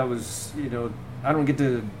luckily I was, you know, I don't get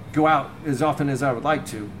to go out as often as I would like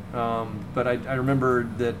to, but I remember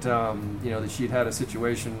that you know, that she'd had a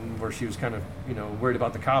situation where she was kind of, you know, worried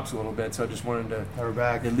about the cops a little bit, so I just wanted to Have her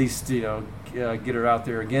back. at least, you know, get her out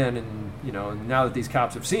there again, and you know, now that these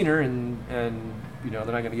cops have seen her, and you know,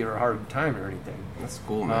 they're not going to give her a hard time or anything. That's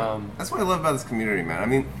cool, man. That's what I love about this community, man. I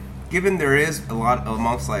mean, given there is a lot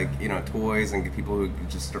amongst, like, you know, toys and people who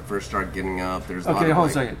just first start getting up, there's a lot of, Okay, hold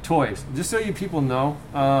like, on a second. Toys. Just so you people know,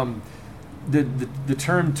 the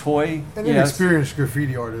term toy. An yes, inexperienced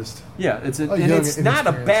graffiti artist. yeah, it's A and young, it's not a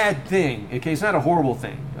inexperienced. bad thing. Okay, it's not a horrible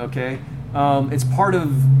thing. Okay, it's part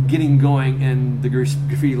of getting going in the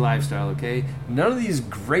graffiti lifestyle. Okay, none of these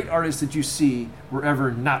great artists that you see were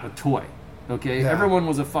ever not a toy. Okay, Yeah. everyone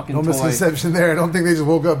was a fucking No toy. misconception there. I don't think they just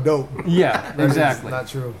woke up dope. Yeah, That is exactly. not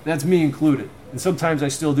true. That's me included. And sometimes I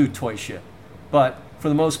still do toy shit. But for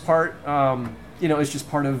the most part, you know, it's just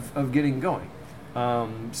part of getting going.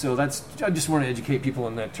 So that's, I just want to educate people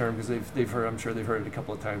on that term because they've heard, I'm sure they've heard it a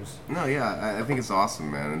couple of times. No, yeah, I think it's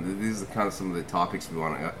awesome, man. And these are kind of some of the topics we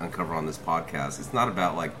want to uncover on this podcast. It's not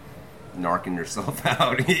about, like, narking yourself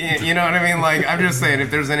out. You know what I mean? Like, I'm just saying,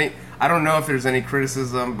 if there's any, I don't know if there's any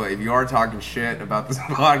criticism, but if you are talking shit about this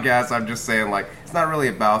podcast, I'm just saying, like, it's not really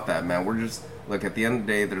about that, man. We're just, like, at the end of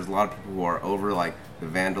the day, there's a lot of people who are over, like, the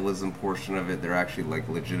vandalism portion of it. They're actually, like,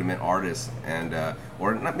 legitimate artists, and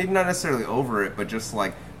or not, maybe not necessarily over it, but just,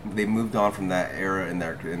 like, they moved on from that era in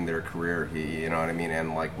their career. You know what I mean?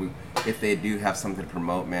 And, like, if they do have something to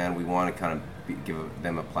promote, man, we want to kind of give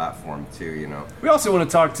them a platform too. You know. We also want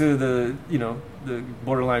to talk to the, you know, the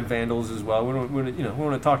borderline vandals as well. We want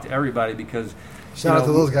to talk to everybody because Shout out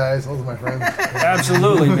to those guys. Those are my friends.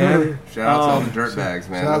 absolutely, man. Shout out to all the dirtbags,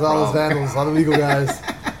 man. Shout out to all those vandals, all the legal guys.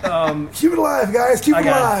 Keep it alive, guys. Keep it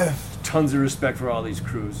alive. Tons of respect for all these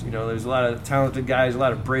crews. You know, there's a lot of talented guys, a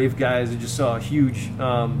lot of brave guys. I just saw a huge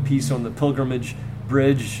piece on the Pilgrimage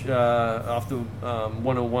Bridge off the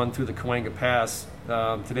 101 through the Cahuenga Pass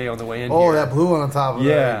today on the way in. Oh, here. that blue one on top of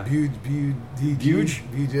Yeah. it. Buge?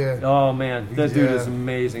 Yeah. Oh man, that dude Yeah. is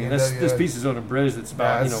amazing. And Yeah, this yeah. piece is on a bridge that's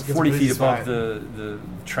about, Yeah, you know, it's 40 a feet bridge above spot. the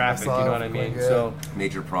traffic. I You saw know what it, I mean? yeah. So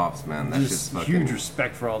Major props, man. That's just just fucking huge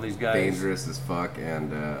respect for all these guys. dangerous as fuck.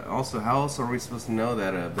 And also, how else are we supposed to know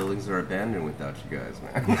that buildings are abandoned without you guys,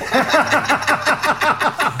 man?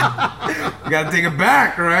 You gotta take it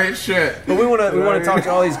back, right? Shit. But we want to talk to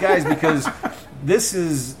all these guys because this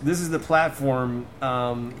is the platform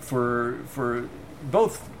for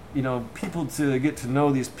both, you know, people to get to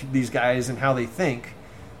know these guys and how they think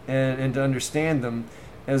and to understand them,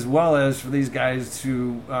 as well as for these guys to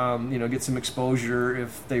you know, get some exposure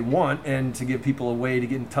if they want, and to give people a way to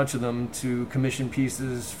get in touch with them to commission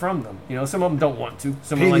pieces from them. You know, some of them don't want to.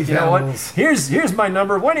 Some of them are like, you know what? Here's my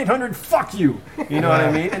number, 1-800-FUCK you. You know what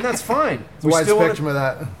I mean? And that's fine. It's a wide spectrum of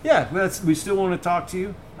that. Yeah, we still want to talk to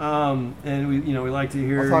you, and we like to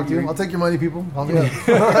hear. I'll talk to you. I'll take your money, people. I'm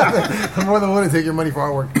more than willing to take your money for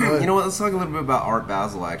artwork. You know what? Let's talk a little bit about Art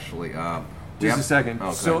Basel, actually. Just a second.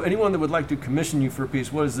 Okay. So, anyone that would like to commission you for a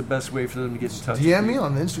piece, what is the best way for them to get in touch? DM with me you?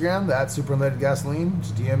 on the Instagram, at Super Unleaded Gasoline.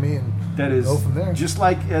 Just DM me and That is go from there. just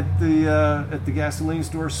like at the gasoline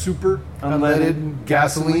store, Super Unleaded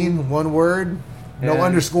gasoline, one word, no And-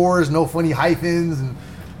 underscores, no funny hyphens, and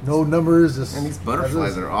no numbers. Just And these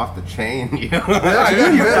butterflies are off the chain, you know?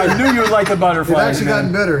 I knew you would like the They've butterflies. actually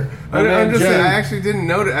gotten better. I'm just Jay. saying, I actually didn't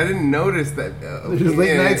notice. I didn't notice that. There's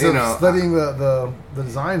late nights you of know, studying the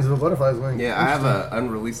designs of the butterflies. Going, Yeah, I have an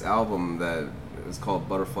unreleased album that is called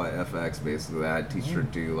Butterfly FX. Basically, that I teach her to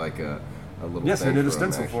do like a little. Yes, I thing did a for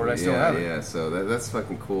 'em, stencil for it. I actually. still have it. Yeah, so that's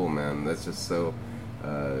fucking cool, man. That's just so,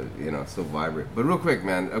 you know, so vibrant. But real quick,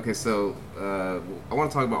 man. Okay, so I want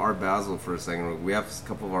to talk about Art Basel for a second. We have a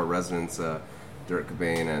couple of our residents, Dirk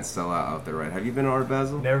Cobain and Stella out there, right? Have you been to Art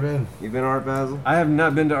Basel? Never been. You've been to Art Basel? I have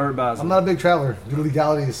not been to Art Basel. I'm not a big traveler due to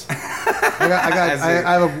legalities. I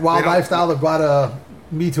have a wild They don't- lifestyle that brought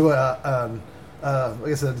me to I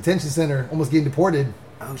guess a detention center, almost getting deported.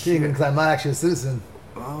 Oh, shit. Because I'm not actually a citizen.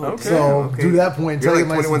 Oh, Okay. So due to that point, You're until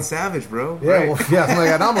like I get 21 Savage, bro. Yeah, right? well, yeah. So I'm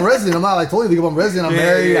like, I'm a resident. I'm not like totally legal. I'm a resident. I'm Yeah,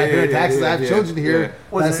 married. yeah, I pay yeah, taxes. yeah, I have yeah, children here. yeah.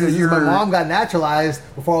 Was That's it since my your- mom got naturalized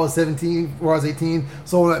before I was 17, before I was 18.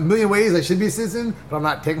 So in a million ways, I should be a citizen, but I'm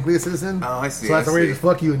not technically a citizen. Oh, I see, So that's I the way to see. just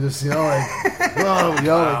fuck you and just, you know, like, whoa, you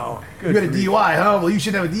know, like, You got a DUI, huh? Well, you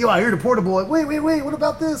should have a DUI. You're deportable. Like, wait. What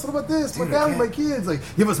about this? What about this? My family, my kids. Like,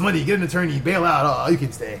 give us money. Get an attorney. Bail out. Oh, you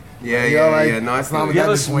can stay. Yeah. No, it's not. Give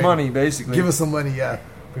us money, basically. Give us some money. Yeah.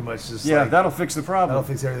 Pretty much just that'll fix the problem. That'll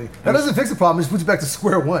fix everything. That doesn't fix the problem. It just puts you back to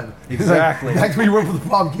square one. Exactly. Back to where you were before the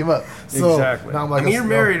problem came up. So, exactly. Now I'm like, you're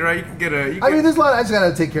married, right? You can get a. I mean, there's a lot. I just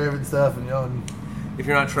gotta take care of it and stuff, and if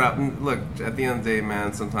you're not traveling, look. At the end of the day,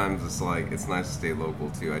 man. Sometimes it's like it's nice to stay local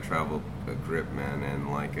too. I travel a grip, man, and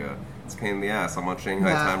like it's a pain in the ass. I'm on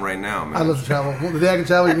Shanghai time right now, man. I love to travel. Well, the day I can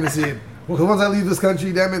travel, you're gonna see it. Well, because once I leave this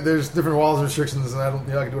country, damn it, there's different walls and restrictions, and I can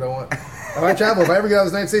do what I want. If I travel, if I ever get out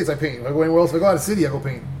of the United States, I paint. If I go anywhere else, if I go out of the city, I go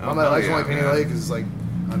paint. I just want to paint in LA because it's like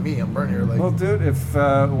on me, I'm burning here. Like, well, dude, if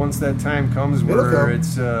once that time comes where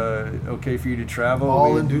it's okay for you to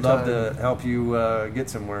travel, we'd love to help you get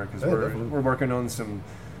somewhere because we're working on some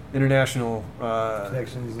international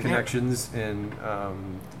connections and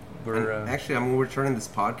we're actually we're turning this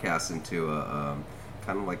podcast into a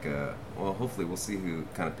kind of like hopefully we'll see who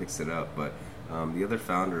kind of picks it up, but the other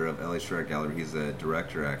founder of LA Street Art Gallery, he's a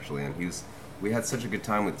director actually, and we had such a good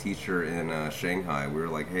time with Teacher in Shanghai. We were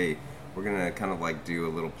like, hey, we're gonna kind of like do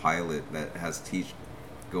a little pilot that has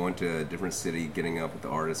go into a different city, getting up with the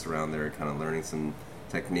artists around there, kind of learning some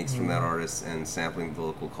techniques from that artist and sampling the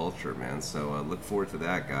local culture, man. So look forward to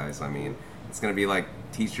that, guys. I mean, it's gonna be like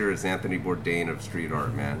Teacher is Anthony Bourdain of street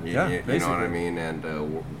art, man. You know what I mean? And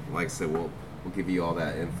like I said, we'll give you all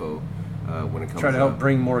that info when it comes. Try to help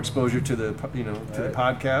bring more exposure to the the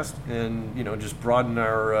podcast and just broaden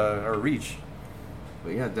our reach.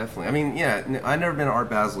 But yeah, definitely. I mean, I've never been to Art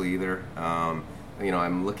Basel either. I'm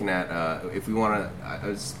looking at if we want to.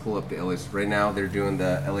 I just pull up the LA right now. They're doing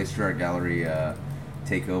the LA Street Art Gallery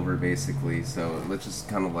takeover, basically. So let's just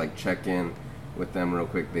kind of like check in with them real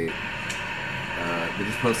quick. They're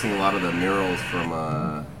just posting a lot of the murals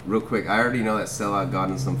from real quick. I already know that Sellout got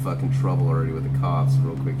in some fucking trouble already with the cops.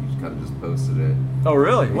 Real quick, he just kind of just posted it. Oh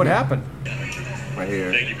really? What happened? Right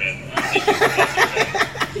here. Thank you, man.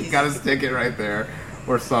 He got his ticket right there.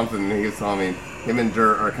 Or something. He was telling me him and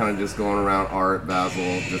Dirt are kind of just going around Art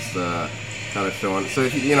Basel, just kind of showing. So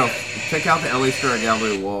if you check out the LA Street Art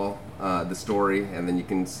Gallery wall, the story, and then you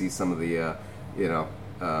can see some of the yeah, he is.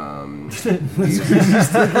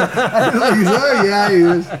 Yeah, he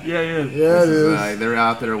is. Yeah, it is. They're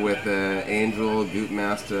out there with Angel, Goop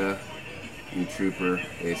Master, and Trooper,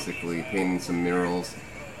 basically painting some murals,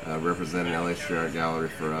 representing LA Street Art Gallery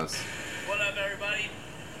for us. What up, everybody?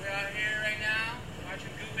 We're out here right now watching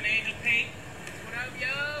Goop and Angel paint. What up, yo?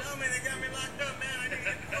 Oh, man, they got me locked up, man.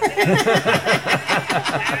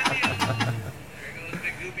 There goes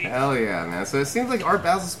Big Goopy. Hell yeah, man. So it seems like Art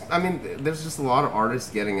Basel's, I mean, there's just a lot of artists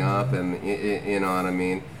getting up, and you know what I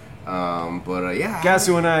mean? Yeah.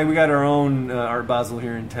 Gasu and I, we got our own Art Basel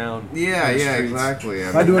here in town. Yeah, exactly.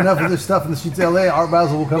 If I do enough of this stuff in the streets of LA, Art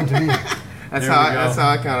Basel will come to me. That's how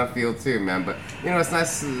I kind of feel too, man. But it's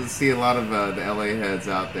nice to see a lot of the LA heads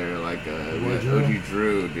out there, like OG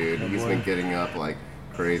Drew, dude. He's been getting up like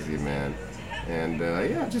crazy, man. And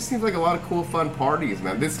it just seems like a lot of cool, fun parties,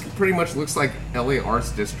 man. This pretty much looks like LA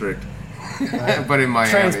Arts District, but in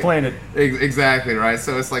Miami. Transplanted. Exactly, right?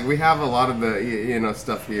 So it's like we have a lot of the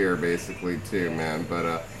stuff here, basically, too, man.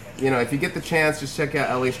 But if you get the chance, just check out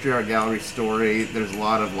LA Street Art Gallery story. There's a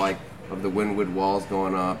lot of of the Wynwood walls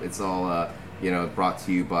going up. It's all brought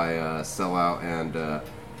to you by Sellout and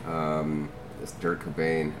this Dirt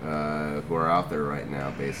Cobain, who are out there right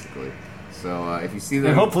now, basically. So if you see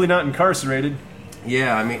them, and hopefully not incarcerated.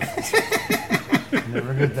 Yeah, I mean,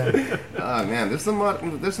 Never good then. man, there's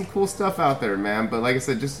some cool stuff out there, man. But like I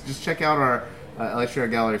said, just check out our LA Street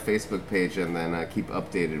Art Gallery Facebook page, and then keep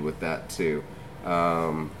updated with that too.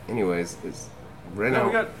 Anyways, it's right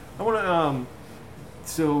now. I want to.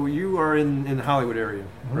 So you are in the Hollywood area,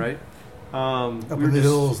 right? Up in the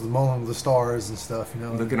hills, the moon, the stars and stuff,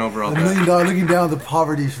 Looking over all $1 million, looking down the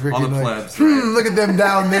poverty-stricken. all the plebs. Right? Look at them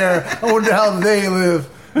down there. I wonder how they live.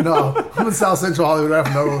 No, I'm in South Central Hollywood. I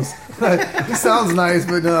have nose. It sounds nice,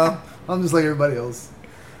 but no, I'm just like everybody else.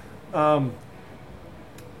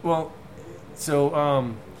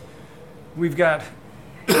 We've got.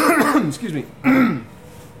 Excuse me.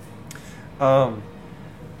 So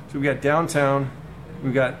we've got downtown.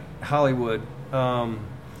 We've got Hollywood.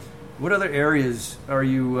 What other areas are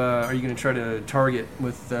you going to try to target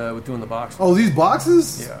with doing the boxes? Oh, these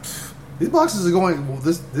boxes? Yeah. These boxes are going. Well,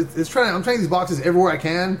 I'm trying these boxes everywhere I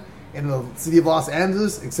can in the city of Los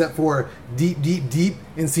Angeles, except for deep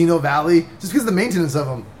Encino Valley, just because of the maintenance of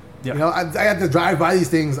them. Yeah. I have to drive by these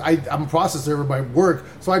things. I'm a process server by work,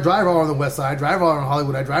 so I drive all on the west side. I drive all on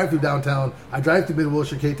Hollywood. I drive through downtown. I drive through Mid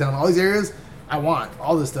Wilshire, K-Town, all these areas. I want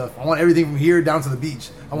all this stuff. I want everything from here down to the beach.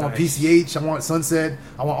 I want PCH. I want Sunset.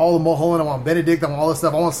 I want all of Mulholland. I want Benedict. I want all this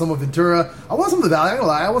stuff. I want some of Ventura. I want some of the Valley. I ain't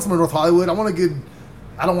gonna lie. I want some of North Hollywood. I want a good.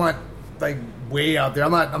 I don't want like way out there.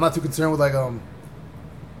 I'm not too concerned with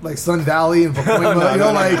like Sun Valley and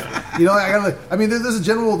Pacoima. I mean, there's a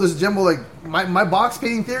general like my box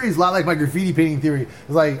painting theory is a lot like my graffiti painting theory. It's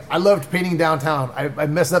like I loved painting downtown. I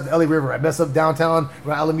messed up the LA River. I messed up downtown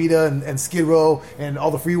around Alameda and Skid Row and all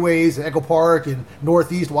the freeways and Echo Park and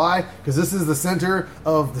Northeast. Why? Because this is the center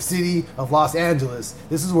of the city of Los Angeles.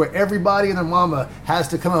 This is where everybody and their mama has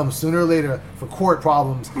to come sooner or later for court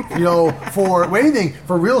problems. For anything,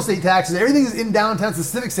 for real estate taxes. Everything is in downtown. It's the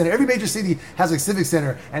civic center. Every major city has a civic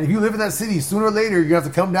center. And if you live in that city, sooner or later, you're going to have to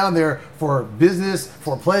come down there for business,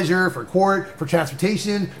 for pleasure, for court, for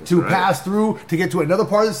transportation, to pass through, to get to another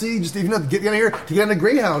part of the city, just even to get down here, to get on a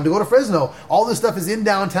Greyhound, to go to Fresno. All this stuff is in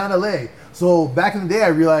downtown LA. So back in the day, I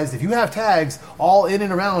realized if you have tags all in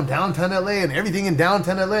and around downtown LA and everything in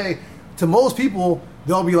downtown LA, to most people,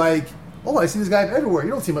 they'll be like, oh, I see this guy everywhere.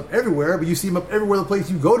 You don't see him up everywhere, but you see him up everywhere the place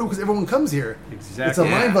you go to because everyone comes here. Exactly. It's a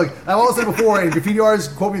mind bug. I've always said before, and graffiti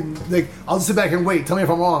artists quote me, like, I'll just sit back and wait. Tell me if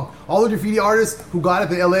I'm wrong. All the graffiti artists who got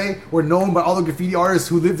up in LA were known by all the graffiti artists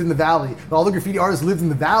who lived in the Valley. But all the graffiti artists who lived in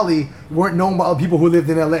the Valley weren't known by all the people who lived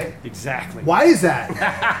in LA. Exactly. Why is that?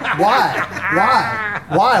 Why?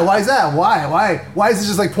 Why is that? Why is it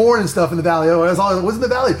just like porn and stuff in the Valley? Oh, that's all. What's in the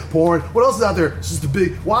Valley? Porn. What else is out there? It's just a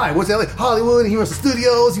big. Why? What's LA? Hollywood. Universal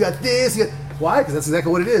Studios. You got this. You got. Why? Because that's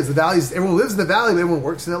exactly what it is. The Valley's, everyone lives in the Valley, but everyone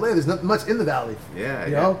works in LA. There's not much in the Valley. Yeah,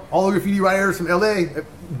 you know, all the graffiti writers from LA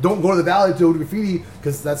don't go to the Valley to do graffiti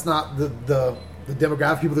because that's not the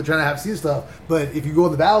demographic people they're trying to have see stuff. But if you go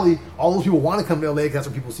to the Valley, all those people want to come to LA because that's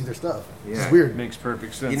where people see their stuff. Yeah. It's weird. It makes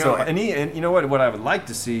perfect sense. And you know what I would like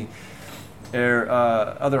to see are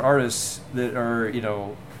other artists that are,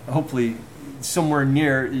 hopefully somewhere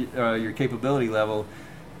near your capability level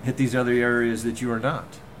hit these other areas that you are not.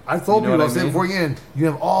 I told people, I said before again, you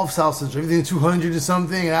have all of South Central, everything 200 or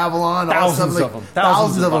something, Avalon, thousands all of them.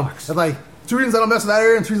 Thousands of them. And like, 2 reasons I don't mess with that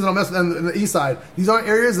area and 2 reasons I don't mess with on the east side. These aren't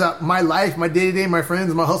areas that my life, my day-to-day, my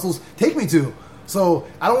friends, my hustles take me to. So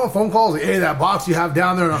I don't want phone calls like, hey, that box you have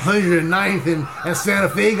down there on 109th and Santa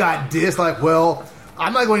Fe got dissed. Like, well,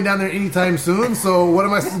 I'm not going down there anytime soon, so what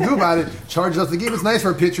am I supposed to do about it? Charge up the game. It's nice for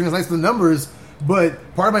a picture and it's nice for the numbers, but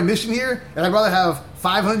part of my mission here, and I'd rather have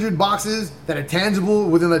 500 boxes that are tangible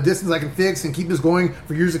within a distance I can fix and keep this going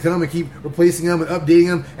for years to come and keep replacing them and updating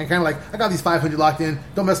them and kind of like, I got these 500 locked in,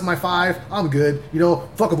 don't mess with my 5, I'm good,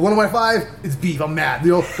 fuck with one of my 5, it's beef, I'm mad,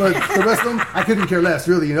 but the rest of them, I couldn't care less,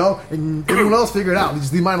 really, and everyone else figure it out,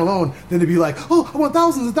 just leave mine alone, then to be like, oh, I want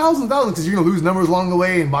thousands and thousands and thousands, because you're going to lose numbers along the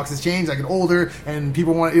way and boxes change, I get older and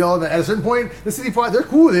people want, at a certain point, the city probably, they're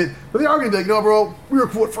cool with it, but they are going to be like, bro, we were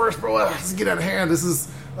cool at first, bro, let's get out of hand, this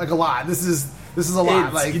is like a lot, this is a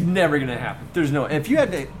lot. It's never gonna happen. There's no. If you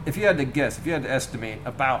had to guess, if you had to estimate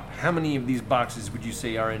about how many of these boxes would you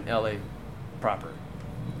say are in LA proper?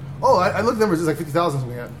 Oh, I looked at numbers. It's like 50,000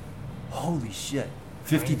 something like that. Holy shit,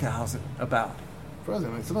 50,000 about.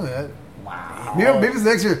 Something like that. Wow. Maybe it's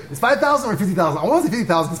next year. It's 5,000 or 50,000. I want to say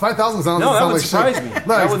 50,000 because 5,000 sounds that would like surprise shit. me.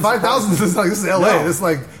 No, 5,000 is like this is LA. No. It's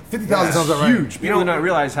like 50,000 sounds about right. Huge. People do not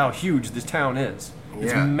realize how huge this town is.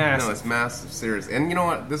 It's massive. No, it's massive, serious. And you know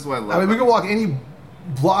what? This is what I love. I mean, we can walk any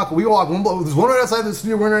block. We can walk one block. There's one right outside the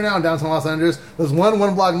studio we're in right now in downtown Los Angeles. There's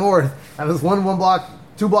one block north, and there's one block,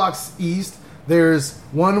 2 blocks east. There's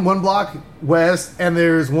one block west, and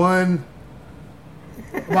there's one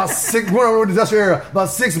about 6. We're in the industrial area, about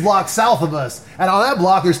 6 blocks south of us. And on that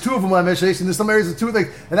block, there's 2 of them on mentionation. There's some areas with 2, and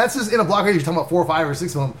that's just in a block area. You're talking about 4 or 5 or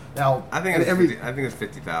 6 of them. Now, I think it's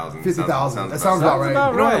 50,000. 50,000. That sounds about right. You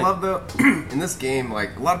know what I love though? In this game,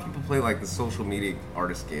 like a lot of people play like the social media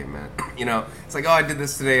artist game, man. It's like, oh, I did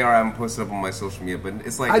this today, or I'm gonna post it up on my social media. But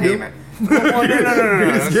it's like, hey, man. No.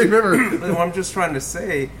 Biggest game ever. What I'm just trying to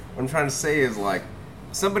say. What I'm trying to say is like,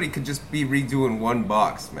 somebody could just be redoing one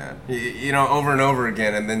box, man. Over and over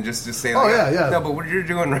again, and then just say, like, oh yeah. No, but what you're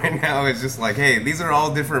doing right now is just like, hey, these are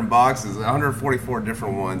all different boxes, 144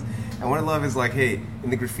 different ones. And what I love is like, hey, in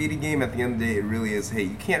the graffiti game, at the end of the day, it really is, hey,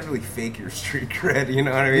 you can't really fake your street cred, you know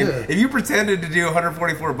what I mean? Yeah. If you pretended to do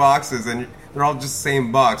 144 boxes and they're all just the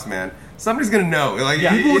same box, man, somebody's gonna know. Like,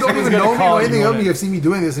 people who don't even know me call or anything you of on me it. have seen me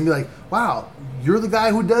doing this and be like, wow, you're the guy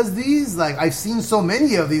who does these? Like, I've seen so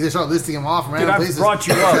many of these. They start listing them off from Dude, random I've places. brought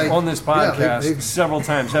you It's up like, on this podcast they- several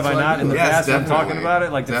times, have I That's what I not? In the do. Yes, past, I'm talking definitely. about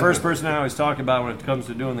it. Like the Definitely. first person I always talk about when it comes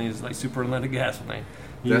to doing these, like super unleaded gasoline.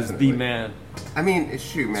 He is the man. I mean,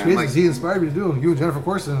 shoot, man. Crazy, Like, he inspired me to do them. You and Jennifer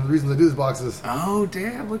Corson, the reason I do these boxes. oh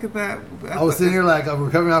damn! Look at that. I was sitting here like a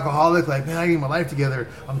recovering alcoholic, like, man, I need my life together.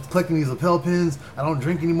 I'm collecting these lapel pins. I don't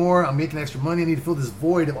drink anymore. I'm making extra money. I need to fill this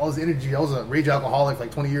void of all this energy. I was a rage alcoholic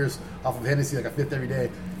like 20 years off of Hennessy, like a fifth every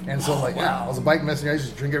day. And so, I was a bike messenger. I used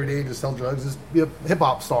to drink every day, just sell drugs, just be a hip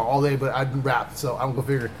hop star all day. But I'd rap, so I don't go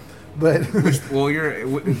figure. But well, you're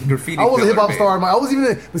graffiti. I was a hip hop killer, star. babe. I was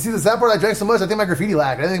even. But see, the sad part, I drank so much. I think my graffiti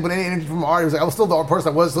lacked. I didn't put any energy from my art. It was like I was still the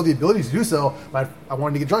person. I was still the ability to do so. But I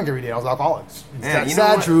wanted to get drunk every day. I was alcoholic. It's Man, that you know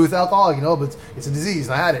sad what? truth, alcoholic. But it's a disease,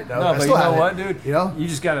 and I had it. No, I but still you know have what, it, dude? You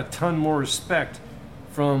just got a ton more respect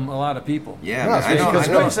from a lot of people. Yeah, No, man, it's I know. Because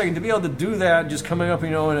I know. wait a second, to be able to do that, just coming up,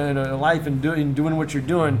 in a life and doing what you're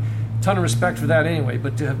doing, ton of respect for that anyway.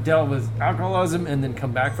 But to have dealt with alcoholism and then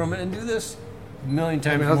come back from it and do this, a million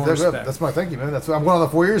times more respect. That's my thank you, man. That's I'm going on the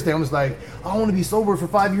 4 years thing. I'm just like, I want to be sober for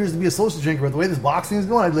 5 years to be a social drinker. But the way this boxing is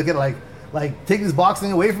going, I look at it like take this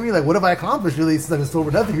boxing away from me. Like, what have I accomplished really since I've been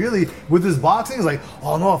sober? Nothing really. With this boxing, it's like,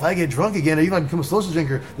 oh no, if I get drunk again, or even if I become a social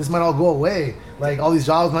drinker, this might all go away. Like all these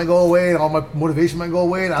jobs might go away, and all my motivation might go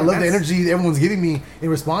away. And I love the energy that everyone's giving me in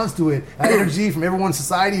response to it. That energy from everyone's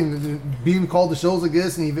society and being called to shows like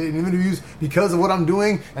this and even interviews because of what I'm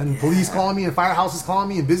doing, and police calling me, and firehouses calling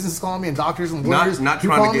me, and businesses calling me, and doctors and lawyers. Not who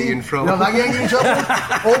trying to call get me. you in trouble. Not getting you in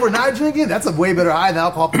trouble over not drinking. That's a way better high than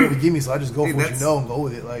alcohol can ever give me. So I just go for what you know and go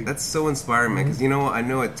with it. Like that's so inspiring, man. Because you know what? I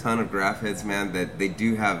know a ton of graph heads, man, that they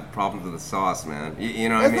do have problems with the sauce, man. You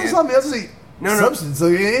know what I mean? That's something. That's just substance. So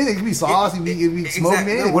anything can be sauce, it can be smoke,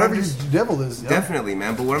 exactly. anything, whatever your devil is. Definitely,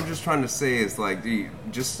 man. But what I'm just trying to say is, like, dude,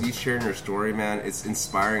 just you sharing your story, man, it's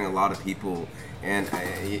inspiring a lot of people, and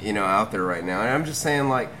out there right now. And I'm just saying,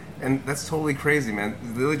 like, and that's totally crazy, man.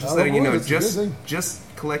 Literally just letting you know,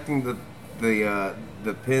 just collecting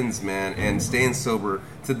the pins, man, and staying sober.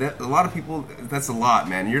 To that, a lot of people, that's a lot,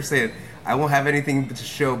 man. You're saying, I won't have anything to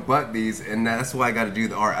show but these, and that's why I got to do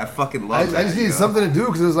the art. I fucking love that. I just needed something to do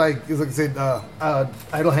because it was like I said,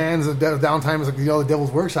 idle hands and downtime is like the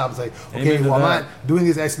devil's workshop. It's like, okay, well, I'm not doing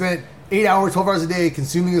this. I spent 8 hours, 12 hours a day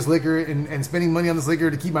consuming this liquor and spending money on this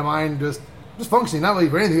liquor to keep my mind just functioning, not really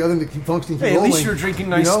for anything other than to keep functioning. Hey, at least you're drinking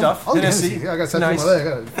nice stuff. Oh, Hennessy. Yeah, I got tattooed on my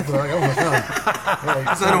leg.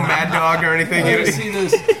 It's not no Mad Dog or anything. You see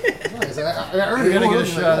this? I earned it. We're gonna get a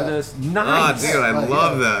shot of this. Nice. Oh, dude, I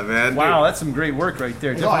love that, man. Wow, that's some great work right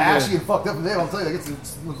there. I actually get fucked up today. I'll tell you, like,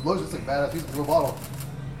 it's lotion. It's like bad. I think it's a bottle.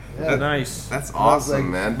 Yeah. Nice. That's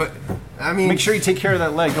awesome, man. But I mean, make sure you take care of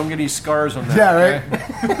that leg. Don't get any scars on that. Yeah,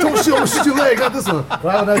 right. Don't shoot your leg. Not this one. Well,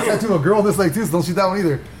 I have a nice tattoo of a girl on this leg too, so don't shoot that one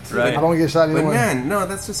either. Right. I don't want to get shot anymore. But man, no,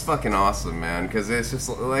 that's just fucking awesome, man. Because it's just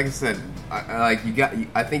like I said, I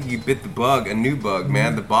think you bit the bug, a new bug,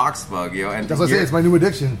 man, the box bug, yo. And that's what I say. It's my new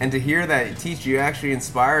addiction. And to hear that teach you actually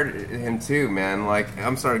inspired him too, man. Like,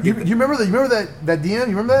 I'm sorry. You remember that? You remember that DM?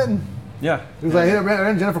 You remember that? Yeah. It was like, hey, I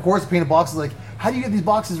ran Jennifer Corson painted boxes. Like, how do you get these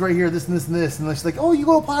boxes right here? This and this and this. And she's like, oh, you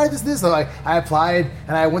go apply this. So I applied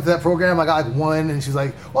and I went to that program. I got like one, and she was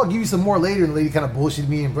like, well, I'll give you some more later. And the lady kind of bullshitted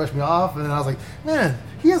me and brushed me off. And then I was like, man,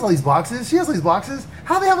 he has all these boxes. She has all these boxes.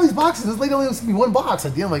 How do they have all these boxes? This lady only wants to give me one box.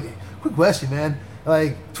 At the end, I'm like, quick question, man.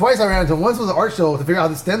 Like, twice I ran into him. Once was an art show to figure out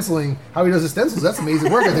how he does the stencils. That's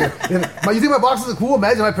amazing work right there. And, you think my boxes are cool?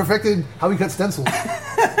 Imagine I perfected how he cuts stencils.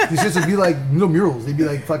 These shits would be like little murals. They'd be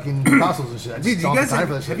like fucking Picassos and shit. Dude,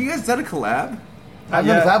 have you guys done a collab? I haven't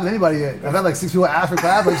done a collab with anybody yet. I've had like 6 people ask for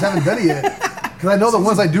collabs. I just haven't done it yet. Because I know that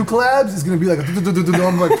once I do collabs, it's going to be like,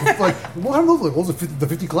 I'm like, what are those? Like, those are the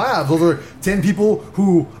 50 collabs. Those are 10 people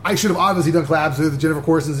who I should have obviously done collabs with. The Jennifer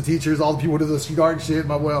Corsons, the teachers, all the people who do the street art and shit.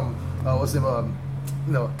 My what's his name?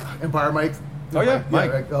 Empire Mike. Oh yeah,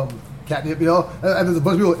 Mike. Catnip, and there's a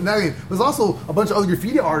bunch of people. And there's also a bunch of other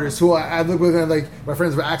graffiti artists who I look with, and like my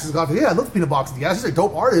friends were Axis Coffee. Yeah, I love Peanut Box. Yeah, she's a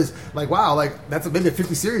dope artist. Like, wow, like that's maybe a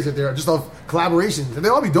 50 series right there, just of collaborations. And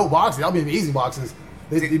they'll all be dope boxes. They'll be amazing boxes.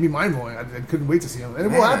 They'd be mind blowing. I couldn't wait to see them, and it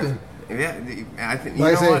will happen. Yeah, I think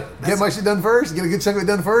like I say, get my shit done first, get a good chunk of it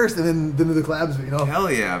done first, and then do the collabs.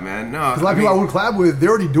 Hell yeah, man. No, because a lot of people I would collab with, they're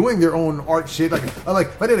already doing their own art shit. Like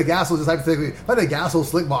if I did a Gasso, just hypothetically, if I did a Gasso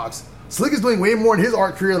Slick box. Slick is doing way more in his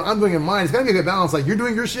art career than I'm doing in mine. It's gotta be a good balance. Like, you're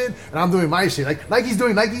doing your shit and I'm doing my shit. Like, Nike's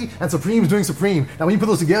doing Nike and Supreme's doing Supreme. Now, when you put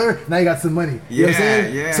those together, now you got some money. You know what I'm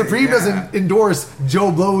saying? Yeah, Supreme doesn't endorse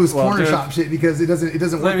Joe Blow's corner shop shit because it doesn't work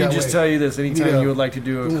that way. Let me just tell you this: anytime you would like to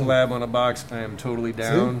do a collab on a box, I am totally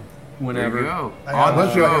down. Whenever. There you go. On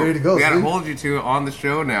the show. Ready to go, we gotta hold you to it on the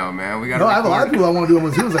show now, man. We gotta. No, I have a lot of people I want to do them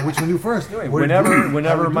with too. It's like, which one do first? Anyway,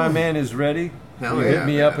 whenever my man is ready, hit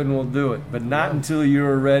me up and we'll do it. But not until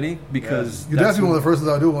you're ready, because you're definitely one of the first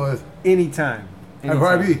ones I'll do one with. Anytime. I'd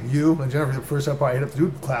probably be you and Jennifer. The first I'd probably hit up to do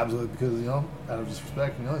collabs with because out of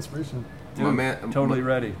respect, inspiration. Dude, My man, totally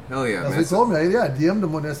ready. Hell yeah, That's man. what he told me. I DM'd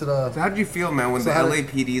him when I said, So how did you feel, man, when So the how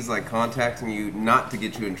LAPD's like contacting you not to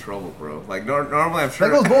get you in trouble, bro? Like normally, I'm sure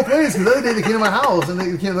that goes both ways. Because the other day they came to my house and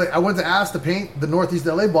they came I went to ask to paint the Northeast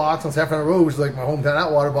LA box on Saffron Road, which is like my hometown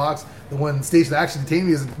Atwater box. The one station that actually detained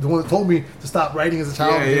me is the one that told me to stop writing as a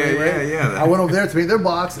child. Yeah. I went over there to paint their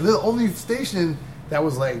box, and they're the only station that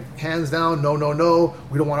was like hands down, no,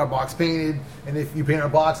 we don't want our box painted, and if you paint our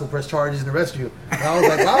box, we'll press charges and arrest you. And I was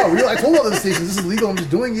like, wow, really? I told all the stations this is legal. I'm just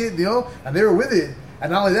doing it, and they were with it.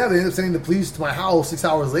 And not only that, they ended up sending the police to my house 6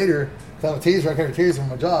 hours later. Because I had a taser, I carried a taser from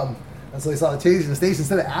my job. And so they saw the taser in the station.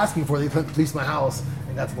 Instead of asking for it, they sent the police to my house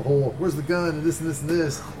and got to the whole, where's the gun, and this and this and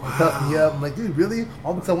this. And cuffed me up. I'm like, dude, really?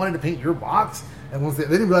 All because I wanted to paint your box? And once they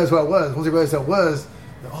didn't realize who I was. Once they realized who I was,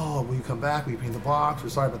 oh, will you come back? Will you paint the box? We're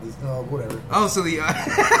sorry about this. No, whatever. Oh, so the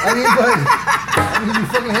I mean, you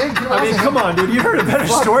fucking hate. Come on, dude. You heard a better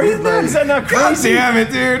story than that? Is that not God crazy? damn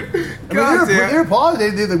it, dude. They were paused.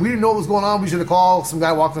 They we didn't know what was going on. We should have called some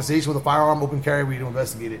guy walking the station with a firearm, open carry. We to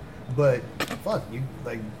investigate it. But fuck you,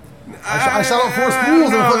 like. I shot out 4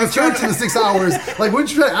 schools and a fucking church in the 6 hours. Like,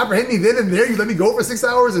 wouldn't you try to apprehend me then and there? You let me go for 6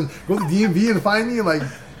 hours and go to DMV and find me and like,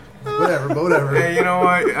 whatever. Hey, you know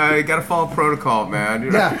what? I gotta follow protocol, man.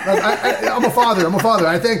 Yeah, I'm a father.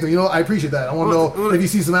 I thank them. I appreciate that. I want to know if you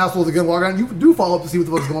see some assholes again walk around, you do follow up to see what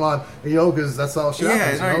the fuck's going on. Because that's how shit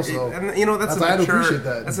happens.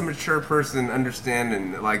 That's a mature person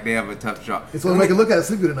understanding. Like they have a tough job. It's what I can look at it,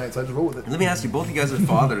 sleep good at night. So I just roll with it. Let me ask you. Both of you guys are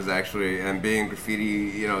fathers, actually, and being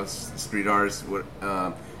graffiti, street artists. What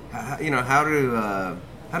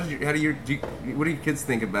do your kids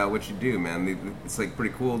think about what you do, man? It's like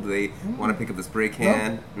pretty cool. Do they want to pick up the spray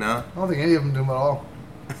can? No? I don't think any of them do them at all.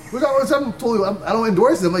 Which I'm totally. I don't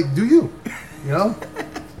endorse them. Like, do you? No.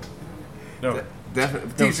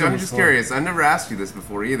 Definitely. Teacher, I'm just curious. I've never asked you this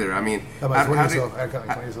before either. I mean, how do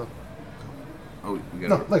yourself? Oh, we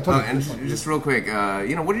got and just real quick,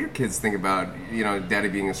 what do your kids think about, daddy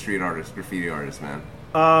being a street artist, graffiti artist, man?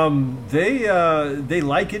 They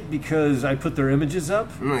like it because I put their images up.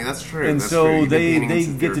 That's true. And that's so true. they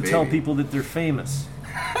get to tell people that they're famous.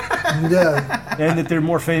 Yeah. And that they're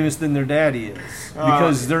more famous than their daddy is.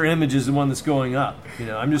 Because their image is the one that's going up.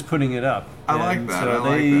 I'm just putting it up. I like that. So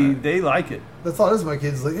they like it. That's all it is, my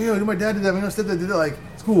kids. Like, my dad did that. My stepdad did it. Like,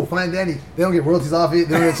 it's cool. Fine, Danny. They don't get royalties off it.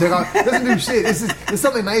 They don't get check off. It doesn't do shit. It's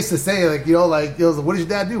something nice to say. Like, what does your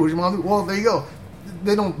dad do? What does your mom do? Well, there you go.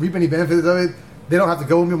 They don't reap any benefits of it. They don't have to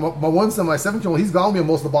go with me. My one son, my 7-year-old, he's gone with me on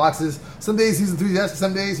most of the boxes. Some days he's enthusiastic.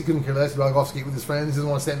 Some days he couldn't care less. He'd rather go off skate with his friends. He doesn't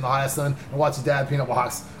want to stand in the highest sun and watch his dad paint a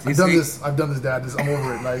box. I've done this, Dad. I'm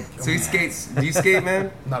over it. Like, so he skates. Do you skate,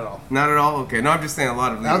 man? Not at all. Not at all? Okay. No, I'm just saying a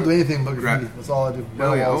lot of... I don't do anything but graffiti. That's all I do.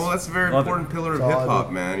 Hell yeah. Well, that's a very important pillar of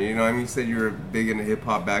hip-hop, man. You said you were big into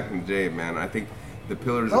hip-hop back in the day, man. I think... the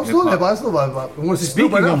pillars of hip-hop. I'm still hip-hop.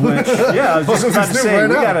 Speaking of which, I was just about to say,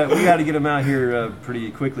 we gotta get him out here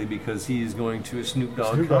pretty quickly because he's going to a Snoop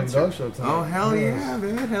Dogg concert. Oh, hell yeah,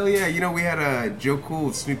 man. Hell yeah. We had Joe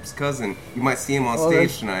Cool, Snoop's cousin. You might see him on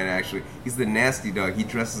stage tonight, actually. He's the Nasty Dog. He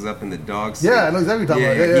dresses up in the dog suit. Yeah, I know exactly what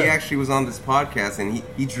you're talking about. He actually was on this podcast, and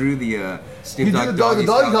he drew the Snoop Dogg the doggy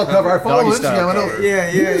style cover. I follow him on Instagram. I know. Yeah.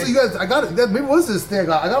 You guys, I got it. Maybe what was this thing? I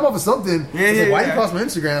got him off of something. Why did you cross my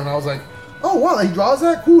Instagram? And I was like, oh wow, he draws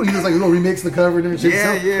that? Cool. He does like a little remix the cover and everything.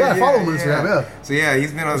 I follow him on Instagram, yeah. So yeah,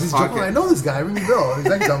 he's been on this podcast. I know this guy, ring the bell.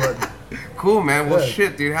 Exactly. Cool, man. Well,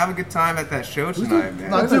 shit, dude. Have a good time at that show tonight,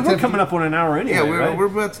 man. Dude, we're coming up on an hour anyway, Yeah, we're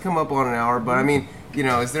about to come up on an hour, but I mean,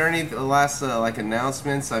 is there any last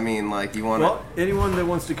announcements? I mean, like you want to... Well, anyone that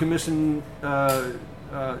wants to commission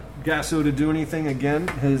Gasso to do anything, again,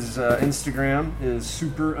 his Instagram is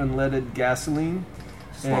super unleaded gasoline.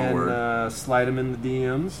 And slide him in the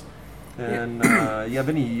DMs. And you have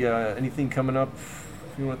anything coming up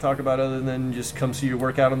you want to talk about other than just come see your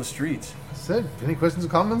workout on the streets? That's it. Any questions or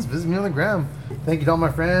comments, visit me on the gram. Thank you to all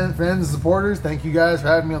my friends and supporters. Thank you guys for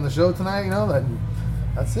having me on the show tonight.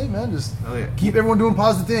 That's it, man. Just keep everyone doing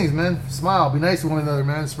positive things, man. Smile, be nice to one another,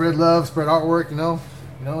 man. Spread love, spread artwork. Do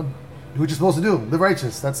what you're supposed to do. Live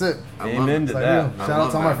righteous. That's it. Amen to that. Shout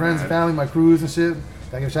out to all my friends and family, my crews and shit.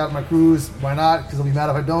 I give a shout out to my crews. Why not? Because I'll be mad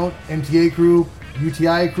if I don't. MTA crew,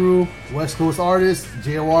 UTI crew, West Coast artists,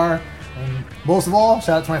 JOR, and most of all,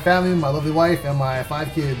 shout out to my family, my lovely wife, and my 5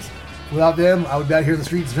 kids. Without them, I would be out here in the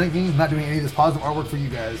streets drinking, not doing any of this positive artwork for you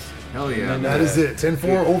guys. Hell yeah. And that is it.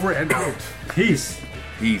 10-4, over and out. Peace.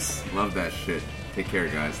 Peace. Love that shit. Take care,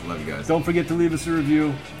 guys. Love you guys. Don't forget to leave us a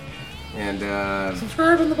review. And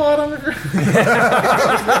subscribe in the bottom. For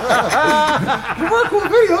more cool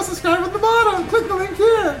videos, subscribe at the bottom. Click the link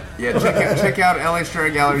here. Yeah, check out LA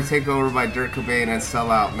Strike Gallery Takeover by Dirk Cobain and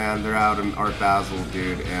Sell Out, man. They're out in Art Basel,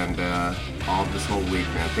 dude, and all this whole week,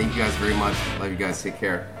 man. Thank you guys very much. Love you guys. Take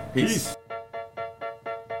care. Peace.